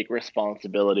to take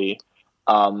responsibility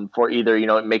for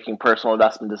either making personal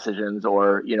investment decisions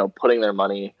or putting their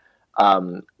money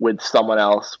with someone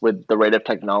else, with the rate of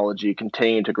technology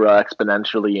continuing to grow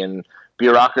exponentially and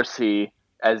bureaucracy,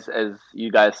 as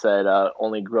you guys said,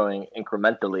 only growing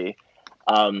incrementally.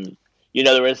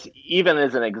 There was, even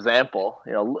as an example,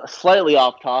 slightly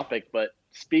off topic, but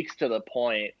speaks to the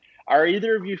point. Are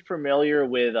either of you familiar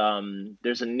with,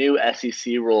 there's a new SEC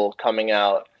rule coming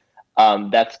out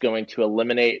that's going to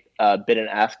eliminate bid and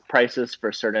ask prices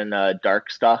for certain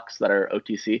dark stocks that are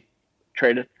OTC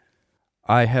traded?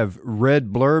 I have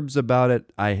read blurbs about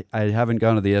it. I haven't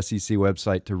gone to the SEC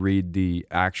website to read the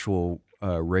actual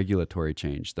regulatory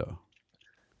change, though.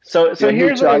 So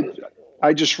here's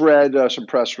I just read some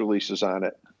press releases on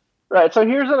it. Right. So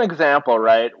here's an example,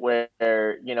 right, where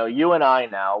you and I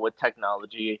now with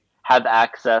technology have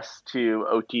access to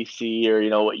OTC,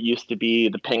 or what used to be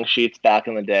the ping sheets back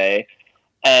in the day,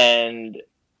 and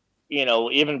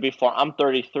even before, I'm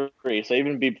 33, so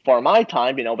even before my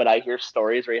time, but I hear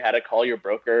stories where you had to call your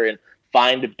broker and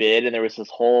find a bid, and there was this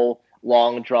whole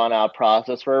long drawn out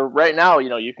process. Where right now,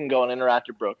 you can go and interact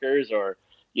with brokers, or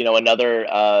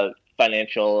another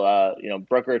financial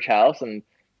brokerage house, and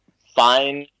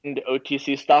find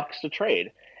OTC stocks to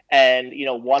trade. And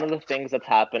one of the things that's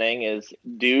happening is,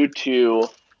 due to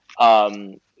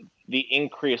the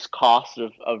increased cost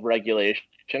of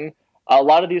regulation, a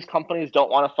lot of these companies don't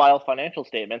want to file financial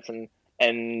statements and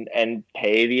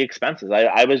pay the expenses.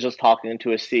 I was just talking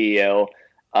to a CEO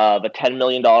of a $10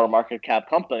 million market cap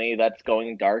company that's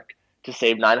going dark to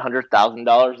save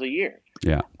 $900,000 a year.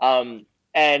 Yeah.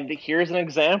 And here's an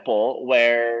example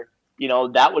where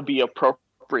that would be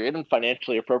appropriate and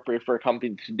financially appropriate for a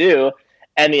company to do.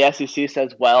 And the SEC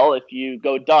says, well, if you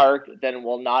go dark, then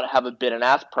we'll not have a bid and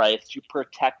ask price to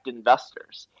protect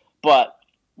investors. But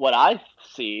what I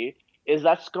see is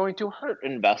that's going to hurt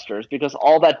investors, because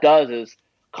all that does is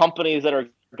companies that are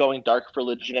going dark for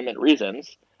legitimate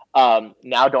reasons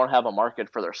now don't have a market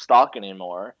for their stock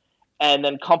anymore. And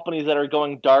then companies that are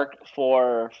going dark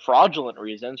for fraudulent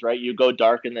reasons, right? You go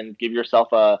dark and then give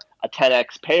yourself a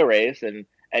 10x pay raise, and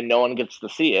no one gets to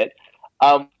see it.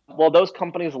 Well, those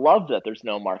companies love that there's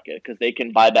no market, because they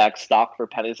can buy back stock for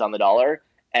pennies on the dollar,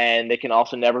 and they can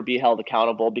also never be held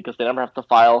accountable because they never have to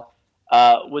file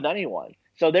with anyone.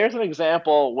 So there's an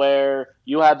example where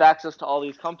you have access to all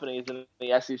these companies, and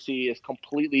the SEC is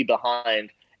completely behind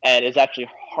and is actually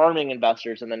harming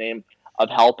investors in the name of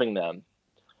helping them.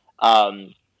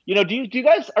 Do you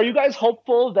guys, are you guys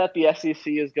hopeful that the SEC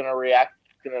is going to react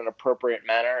in an appropriate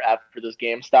manner after this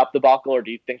GameStop debacle, or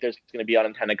do you think there's going to be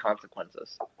unintended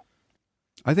consequences?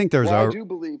 I think there's I do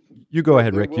believe. You go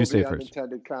ahead, Rick. You say first.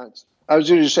 I was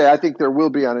going to say, I think there will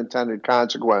be unintended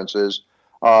consequences.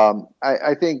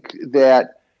 I think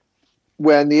that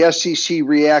when the SEC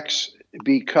reacts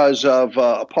because of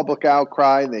a public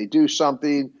outcry and they do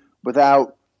something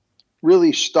without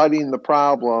really studying the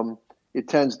problem, it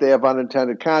tends to have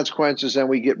unintended consequences, and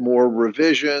we get more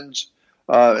revisions.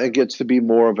 It gets to be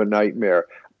more of a nightmare.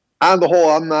 On the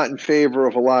whole, I'm not in favor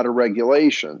of a lot of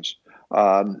regulations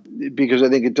because I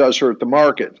think it does hurt the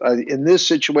market. In this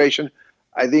situation,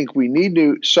 I think we need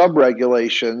new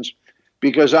sub-regulations,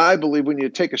 because I believe when you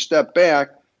take a step back,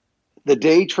 the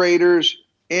day traders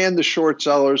and the short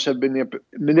sellers have been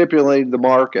manipulating the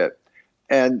market,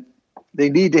 and they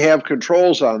need to have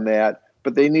controls on that,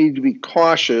 but they need to be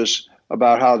cautious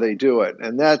about how they do it.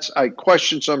 And I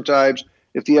question sometimes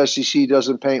if the SEC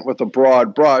doesn't paint with a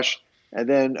broad brush, and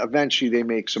then eventually they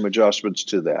make some adjustments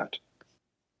to that.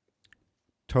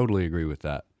 Totally agree with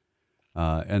that.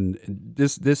 And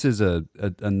this is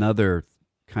another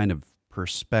kind of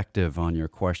perspective on your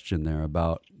question there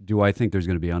about, do I think there's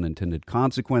going to be unintended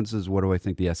consequences? What do I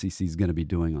think the SEC is going to be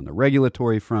doing on the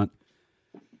regulatory front?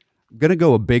 I'm going to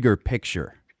go a bigger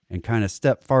picture and kind of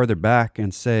step farther back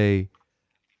and say,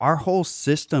 our whole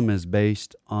system is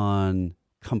based on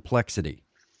complexity.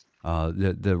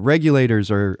 The regulators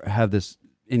have this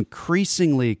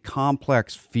increasingly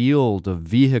complex field of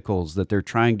vehicles that they're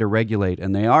trying to regulate,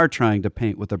 and they are trying to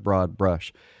paint with a broad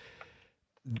brush.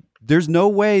 There's no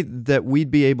way that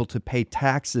we'd be able to pay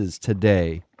taxes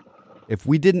today if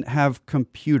we didn't have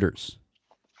computers,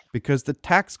 because the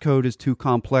tax code is too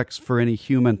complex for any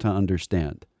human to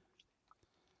understand.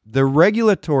 The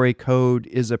regulatory code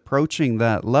is approaching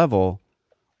that level,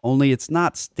 only it's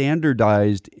not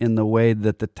standardized in the way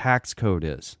that the tax code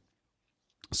is.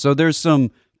 So there's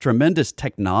some tremendous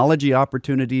technology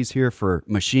opportunities here for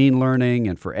machine learning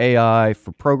and for AI,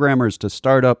 for programmers to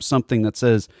start up something that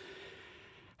says,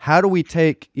 how do we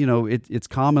take, it's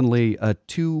commonly a $2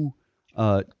 to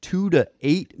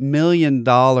 $8 million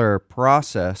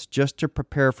process just to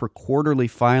prepare for quarterly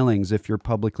filings if you're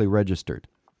publicly registered.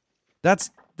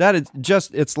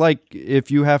 It's like if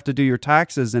you have to do your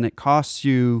taxes and it costs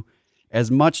you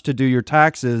as much to do your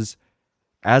taxes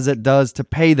as it does to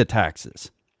pay the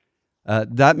taxes.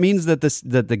 That means that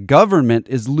the government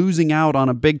is losing out on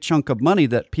a big chunk of money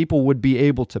that people would be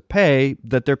able to pay,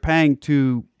 that they're paying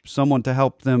to someone to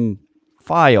help them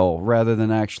file rather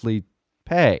than actually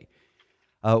pay.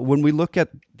 When we look at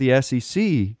the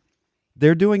SEC,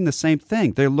 they're doing the same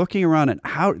thing. They're looking around at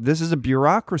how this is a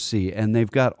bureaucracy, and they've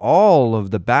got all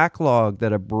of the backlog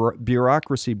that a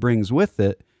bureaucracy brings with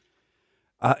it.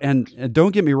 And don't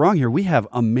get me wrong here, we have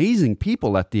amazing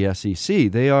people at the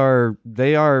SEC. They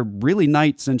are really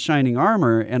knights in shining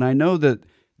armor, and I know that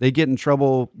They get in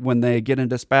trouble when they get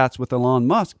into spats with Elon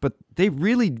Musk, but they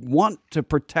really want to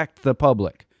protect the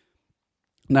public.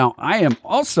 Now, I am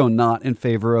also not in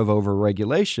favor of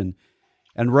overregulation.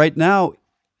 And right now,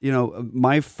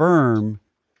 my firm,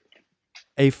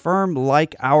 a firm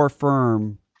like our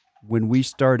firm, when we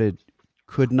started,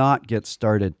 could not get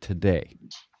started today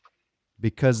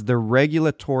because the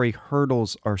regulatory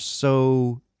hurdles are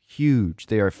so huge.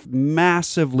 They are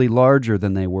massively larger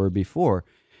than they were before.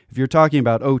 If you're talking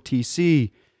about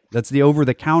OTC, that's the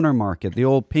over-the-counter market, the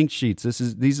old pink sheets.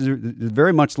 These are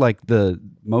very much like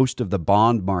most of the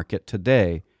bond market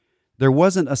today. There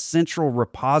wasn't a central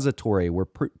repository where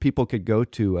people could go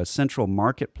to, a central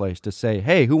marketplace to say,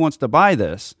 hey, who wants to buy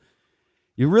this?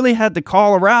 You really had to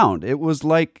call around. It was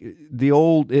like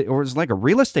it was like a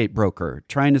real estate broker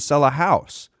trying to sell a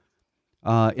house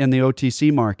in the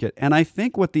OTC market. And I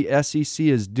think what the SEC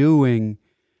is doing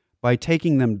by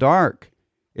taking them dark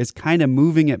is kind of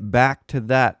moving it back to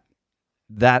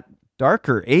that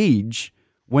darker age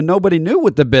when nobody knew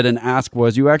what the bid and ask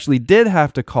was. You actually did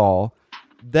have to call.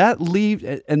 This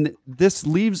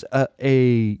leaves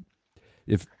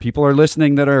if people are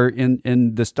listening that are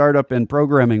in the startup and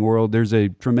programming world, there's a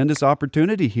tremendous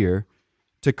opportunity here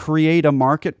to create a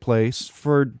marketplace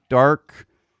for dark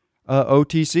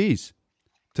OTCs.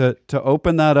 To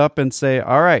open that up and say,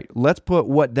 all right, let's put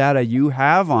what data you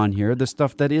have on here, the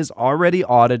stuff that is already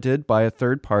audited by a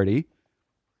third party.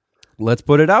 Let's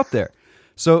put it out there.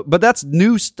 So, but that's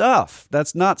new stuff.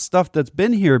 That's not stuff that's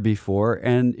been here before.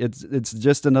 And it's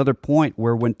just another point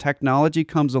where when technology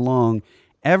comes along,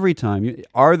 every time,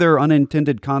 are there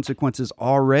unintended consequences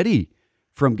already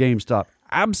from GameStop?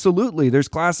 Absolutely. There's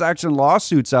class action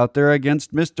lawsuits out there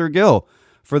against Mr. Gill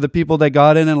for the people that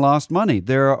got in and lost money.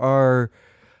 There are...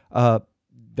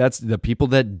 that's the people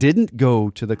that didn't go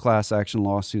to the class action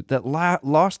lawsuit that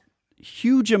lost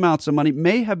huge amounts of money,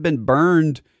 may have been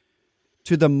burned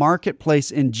to the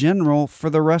marketplace in general for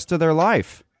the rest of their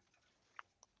life.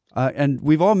 And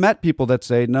we've all met people that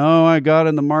say, no, I got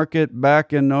in the market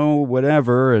back in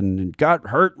whatever and got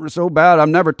hurt so bad,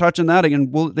 I'm never touching that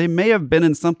again. Well, they may have been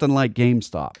in something like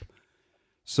GameStop.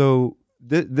 So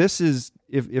this is,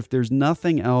 if there's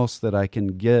nothing else that I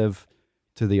can give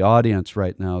to the audience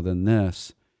right now than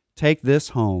this, take this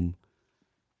home,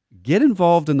 get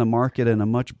involved in the market in a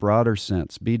much broader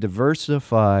sense, be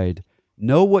diversified,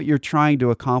 know what you're trying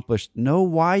to accomplish, know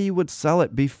why you would sell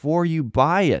it before you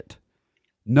buy it,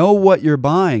 know what you're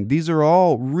buying. These are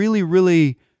all really,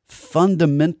 really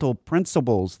fundamental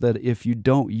principles that if you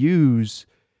don't use,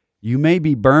 you may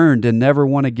be burned and never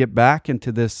want to get back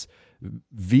into this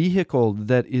vehicle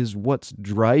that is what's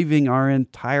driving our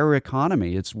entire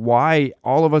economy. It's why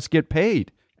all of us get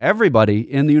paid. Everybody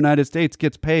in the United States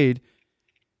gets paid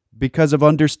because of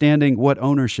understanding what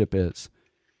ownership is.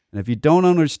 And if you don't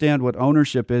understand what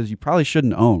ownership is, you probably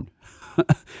shouldn't own.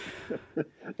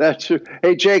 That's true.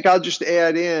 Hey, Jake, I'll just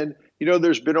add in,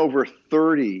 there's been over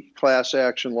 30 class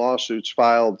action lawsuits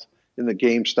filed in the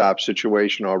GameStop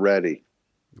situation already.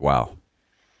 Wow.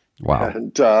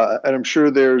 And I'm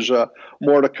sure there's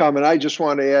more to come. And I just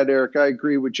want to add, Eric, I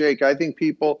agree with Jake. I think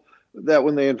people that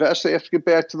when they invest, they have to get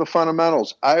back to the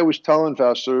fundamentals. I always tell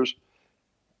investors,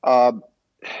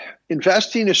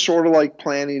 investing is sort of like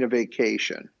planning a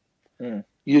vacation.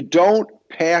 You don't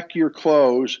pack your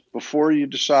clothes before you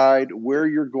decide where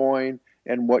you're going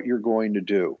and what you're going to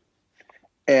do.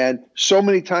 And so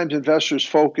many times investors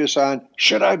focus on,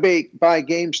 should I buy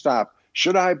GameStop?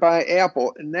 Should I buy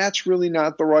Apple? And that's really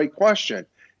not the right question.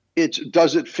 It's,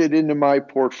 does it fit into my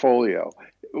portfolio?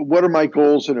 What are my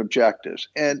goals and objectives?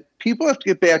 And people have to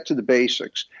get back to the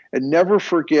basics and never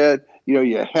forget,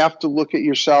 you have to look at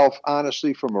yourself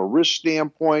honestly from a risk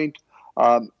standpoint.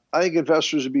 I think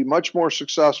investors would be much more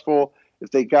successful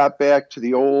if they got back to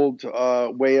the old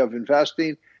way of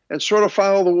investing and sort of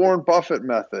follow the Warren Buffett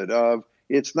method of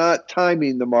it's not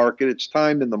timing the market, it's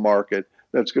time in the market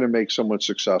that's going to make someone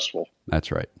successful.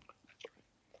 That's right.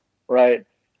 Right.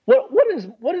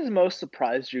 What has most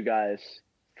surprised you guys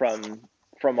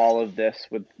from all of this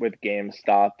with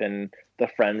GameStop and the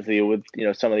frenzy with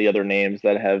some of the other names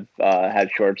that have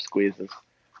had short squeezes?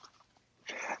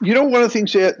 One of the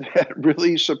things that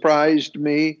really surprised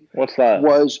me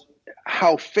was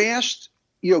how fast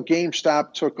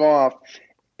GameStop took off,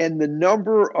 and the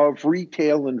number of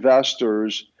retail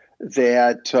investors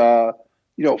that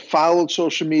followed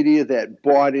social media, that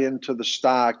bought into the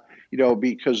stock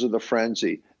because of the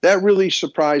frenzy. That really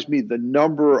surprised me, the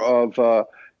number of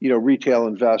retail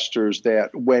investors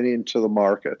that went into the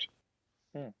market.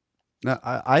 Now,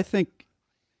 I think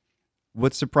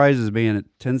what surprises me, and it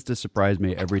tends to surprise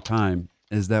me every time,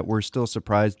 is that we're still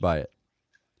surprised by it.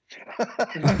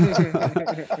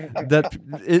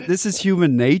 This is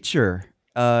human nature,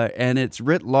 and it's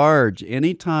writ large.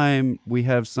 Anytime we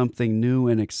have something new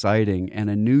and exciting and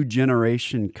a new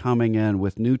generation coming in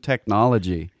with new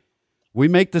technology, we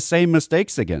make the same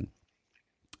mistakes again.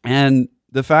 And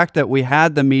the fact that we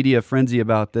had the media frenzy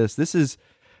about this is,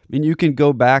 I mean, you can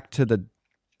go back to the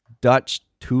Dutch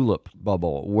tulip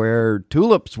bubble where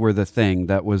tulips were the thing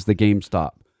that was the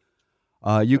GameStop.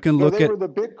 You can look they at were the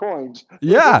Bitcoins.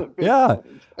 yeah, They were the yeah.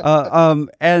 Bitcoins.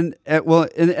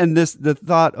 And this the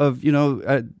thought of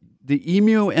the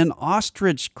emu and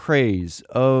ostrich craze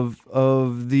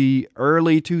of the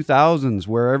early 2000s,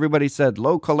 where everybody said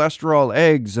low cholesterol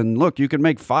eggs, and look, you can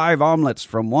make 5 omelets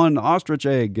from one ostrich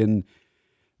egg, and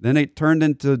then it turned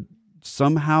into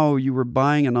somehow you were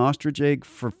buying an ostrich egg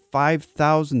for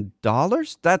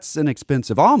 $5,000. That's an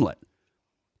expensive omelet.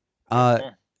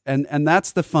 And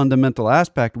that's the fundamental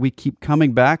aspect. We keep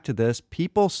coming back to this.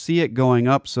 People see it going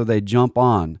up, so they jump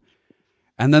on.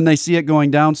 And then they see it going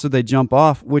down, so they jump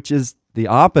off, which is the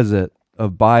opposite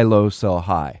of buy low, sell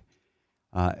high.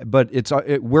 But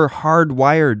we're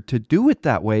hardwired to do it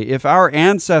that way. If our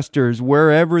ancestors,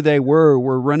 wherever they were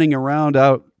running around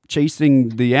out chasing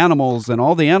the animals, and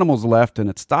all the animals left, and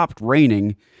it stopped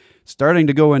raining, starting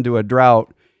to go into a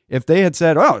drought, if they had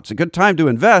said, oh, it's a good time to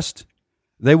invest,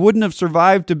 they wouldn't have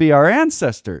survived to be our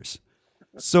ancestors.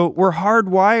 So we're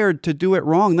hardwired to do it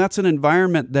wrong. That's an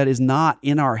environment that is not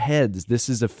in our heads. This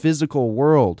is a physical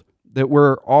world that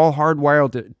we're all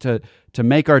hardwired to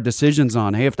make our decisions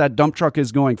on. Hey, if that dump truck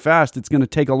is going fast, it's going to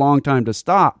take a long time to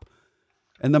stop.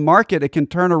 And the market, it can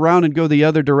turn around and go the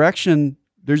other direction.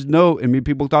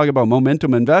 People talk about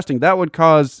momentum investing. That would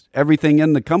cause everything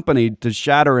in the company to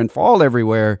shatter and fall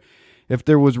everywhere if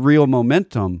there was real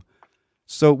momentum.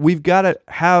 So we've got to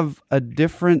have a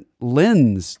different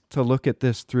lens to look at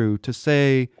this through, to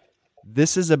say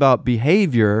this is about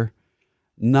behavior,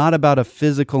 not about a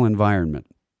physical environment.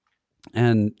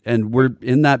 And we're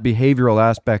in that behavioral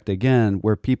aspect again,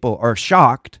 where people are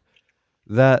shocked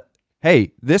that,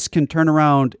 hey, this can turn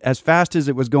around as fast as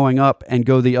it was going up and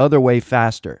go the other way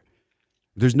faster.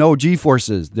 There's no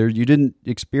G-forces. You didn't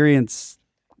experience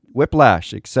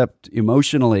whiplash except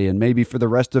emotionally, and maybe for the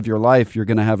rest of your life you're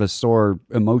going to have a sore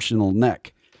emotional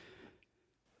neck.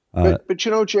 But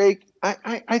Jake,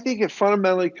 I think it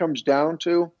fundamentally comes down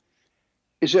to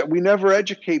is that we never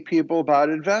educate people about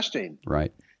investing.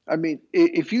 Right. I mean,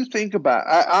 if you think about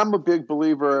it, I'm a big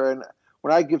believer, and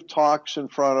when I give talks in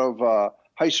front of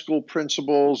high school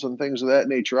principals and things of that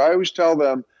nature, I always tell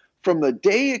them from the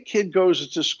day a kid goes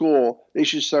to school, they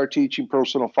should start teaching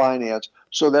personal finance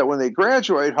so that when they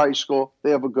graduate high school, they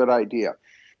have a good idea.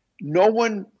 No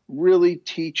one really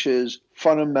teaches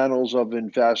fundamentals of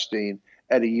investing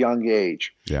at a young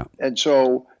age. Yeah. And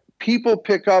so people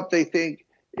pick up, they think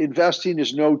investing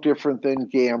is no different than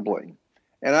gambling.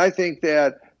 And I think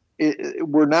that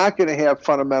we're not going to have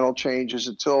fundamental changes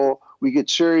until we get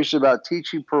serious about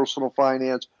teaching personal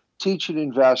finance, teaching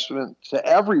investment to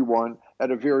everyone at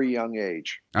a very young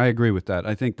age. I agree with that.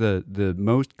 I think the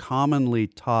most commonly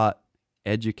taught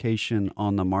education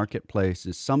on the marketplace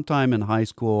is sometime in high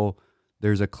school.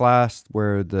 There's a class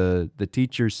where the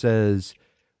teacher says,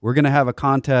 we're going to have a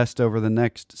contest over the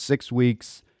next 6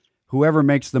 weeks. Whoever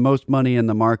makes the most money in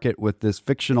the market with this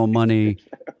fictional money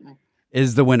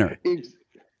is the winner.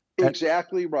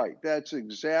 Exactly right. That's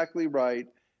exactly right.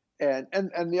 And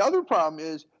the other problem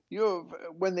is,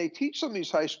 when they teach some of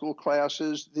these high school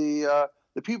classes, the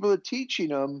people that are teaching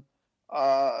them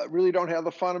really don't have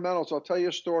the fundamentals. I'll tell you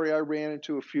a story I ran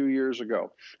into a few years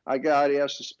ago. I got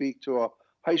asked to speak to a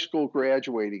high school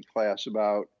graduating class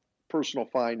about personal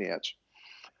finance.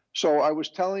 So I was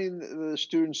telling the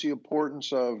students the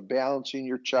importance of balancing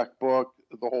your checkbook,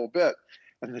 the whole bit.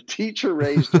 And the teacher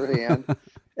raised her hand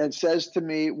and says to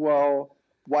me, well,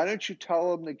 why don't you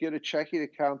tell them to get a checking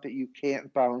account that you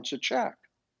can't bounce a check?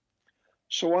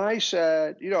 So I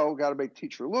said, got to make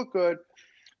teacher look good.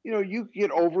 You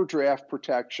get overdraft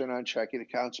protection on checking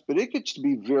accounts, but it gets to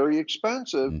be very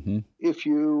expensive if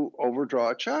you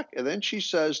overdraw a check. And then she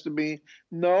says to me,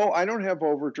 no, I don't have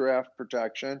overdraft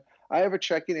protection. I have a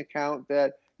checking account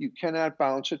that you cannot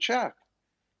bounce a check.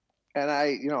 And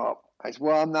I said,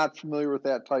 well, I'm not familiar with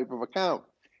that type of account.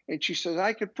 And she says,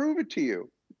 I could prove it to you.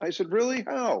 I said, really?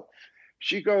 How?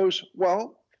 She goes,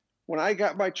 well, when I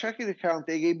got my checking account,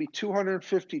 they gave me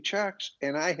 250 checks,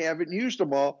 and I haven't used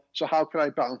them all. So how can I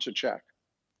bounce a check?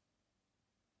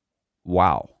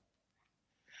 Wow.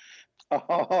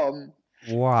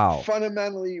 Wow.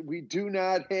 Fundamentally, we do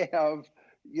not have,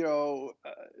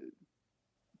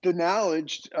 the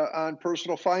knowledge on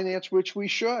personal finance, which we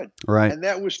should. Right. And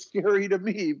that was scary to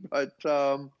me, but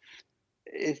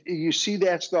you see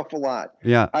that stuff a lot.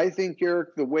 Yeah. I think,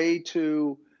 Eric, the way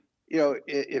to,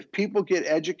 if people get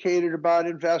educated about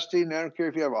investing, I don't care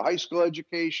if you have a high school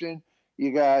education,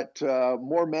 you got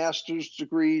more master's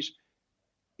degrees,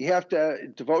 you have to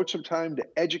devote some time to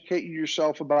educate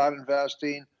yourself about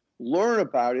investing, learn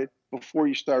about it before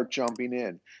you start jumping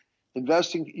in.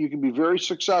 Investing, you can be very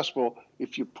successful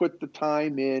if you put the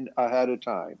time in ahead of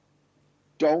time.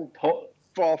 Don't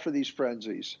fall for these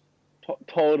frenzies.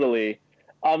 Totally.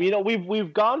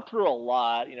 We've gone through a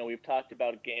lot. We've talked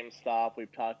about GameStop.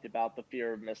 We've talked about the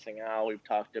fear of missing out. We've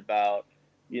talked about,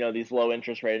 these low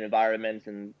interest rate environments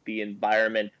and the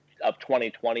environment of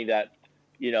 2020 that,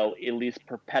 at least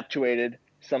perpetuated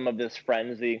some of this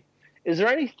frenzy. Is there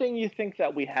anything you think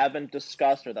that we haven't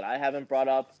discussed or that I haven't brought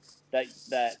up that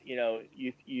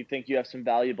you think you have some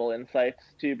valuable insights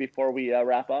to before we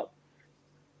wrap up?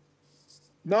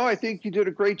 No, I think you did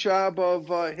a great job of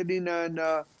hitting on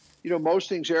most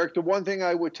things, Eric. The one thing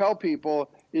I would tell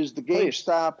people is the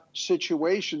GameStop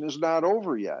situation is not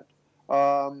over yet.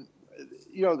 The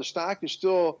stock is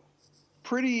still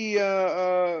pretty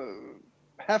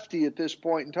hefty at this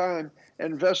point in time,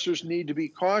 and investors need to be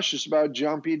cautious about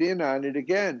jumping in on it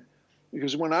again.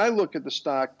 Because when I look at the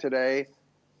stock today,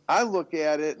 I look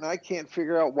at it and I can't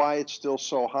figure out why it's still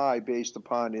so high based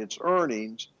upon its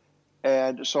earnings.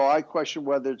 And so I question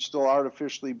whether it's still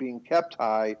artificially being kept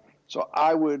high. So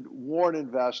I would warn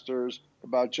investors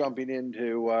about jumping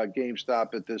into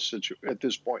GameStop at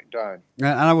this point in time.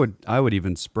 And I would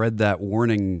even spread that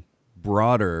warning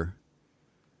broader.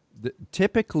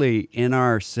 Typically in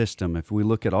our system, if we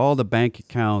look at all the bank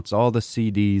accounts, all the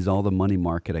CDs, all the money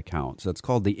market accounts, that's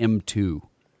called the M2.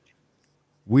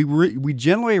 We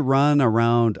generally run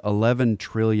around $11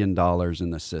 trillion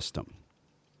in the system.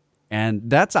 And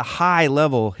that's a high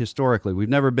level historically. We've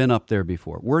never been up there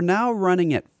before. We're now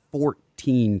running at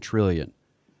 14 trillion.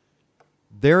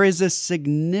 There is a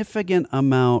significant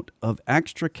amount of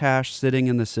extra cash sitting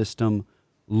in the system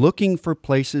looking for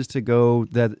places to go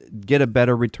that get a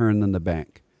better return than the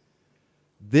bank.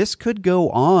 This could go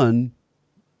on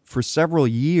for several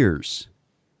years.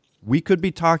 We could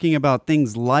be talking about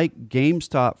things like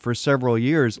GameStop for several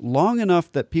years, long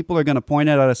enough that people are going to point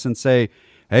at us and say,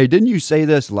 hey, didn't you say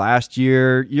this last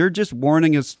year? You're just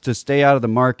warning us to stay out of the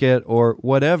market or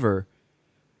whatever.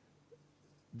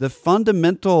 The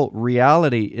fundamental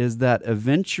reality is that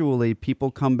eventually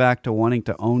people come back to wanting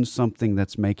to own something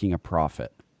that's making a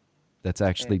profit, that's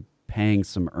actually paying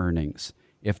some earnings.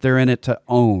 If they're in it to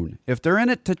own, if they're in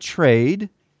it to trade,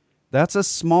 that's a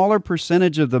smaller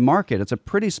percentage of the market. It's a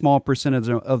pretty small percentage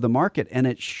of the market, and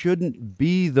it shouldn't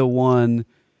be the one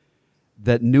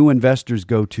that new investors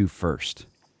go to first.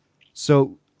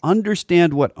 So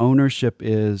understand what ownership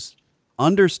is,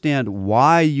 understand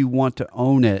why you want to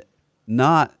own it,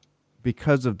 not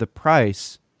because of the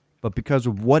price, but because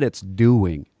of what it's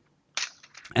doing.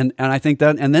 And I think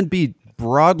that, and then be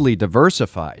broadly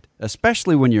diversified,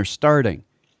 especially when you're starting.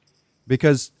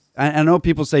 Because I know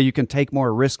people say you can take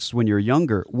more risks when you're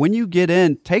younger. When you get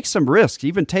in, take some risks,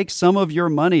 even take some of your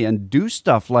money and do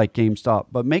stuff like GameStop,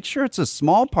 but make sure it's a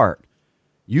small part.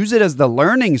 Use it as the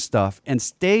learning stuff and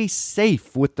stay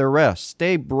safe with the rest.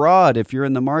 Stay broad if you're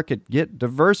in the market. Get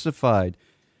diversified.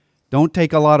 Don't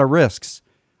take a lot of risks.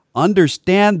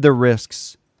 Understand the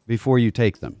risks before you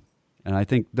take them. And I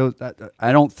think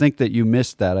I don't think that you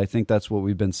missed that. I think that's what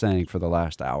we've been saying for the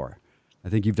last hour. I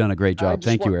think you've done a great job.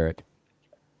 Thank you, Eric.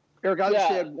 Eric, I'll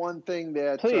just add one thing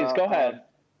that... Please, go ahead.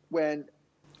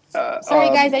 Sorry,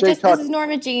 guys. This is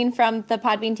Norma Jean from the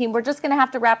Podbean team. We're just going to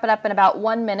have to wrap it up in about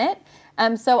 1 minute.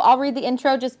 So I'll read the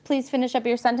intro. Just please finish up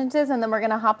your sentences, and then we're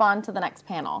going to hop on to the next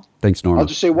panel. Thanks, Norma. I'll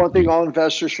just say one thing. All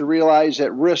investors should realize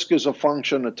that risk is a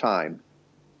function of time.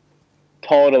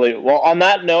 Totally. Well, on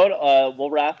that note,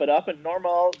 we'll wrap it up. And Norma,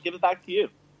 I'll give it back to you.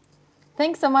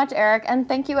 Thanks so much, Eric. And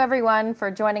thank you, everyone, for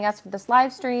joining us for this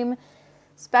live stream.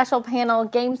 Special panel,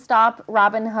 GameStop,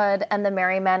 Robinhood, and the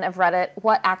Merrymen of Reddit,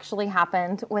 What Actually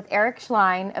Happened, with Eric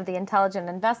Schlein of the Intelligent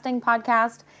Investing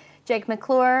Podcast, Jake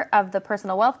McClure of the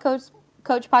Personal Wealth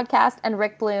Coach Podcast, and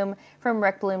Rick Bloom from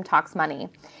Rick Bloom Talks Money.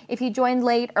 If you joined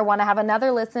late or want to have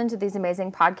another listen to these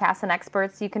amazing podcasts and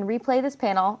experts, you can replay this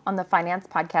panel on the Finance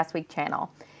Podcast Week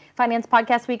channel. Finance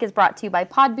Podcast Week is brought to you by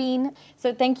Podbean.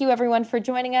 So thank you, everyone, for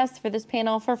joining us for this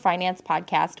panel for Finance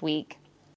Podcast Week.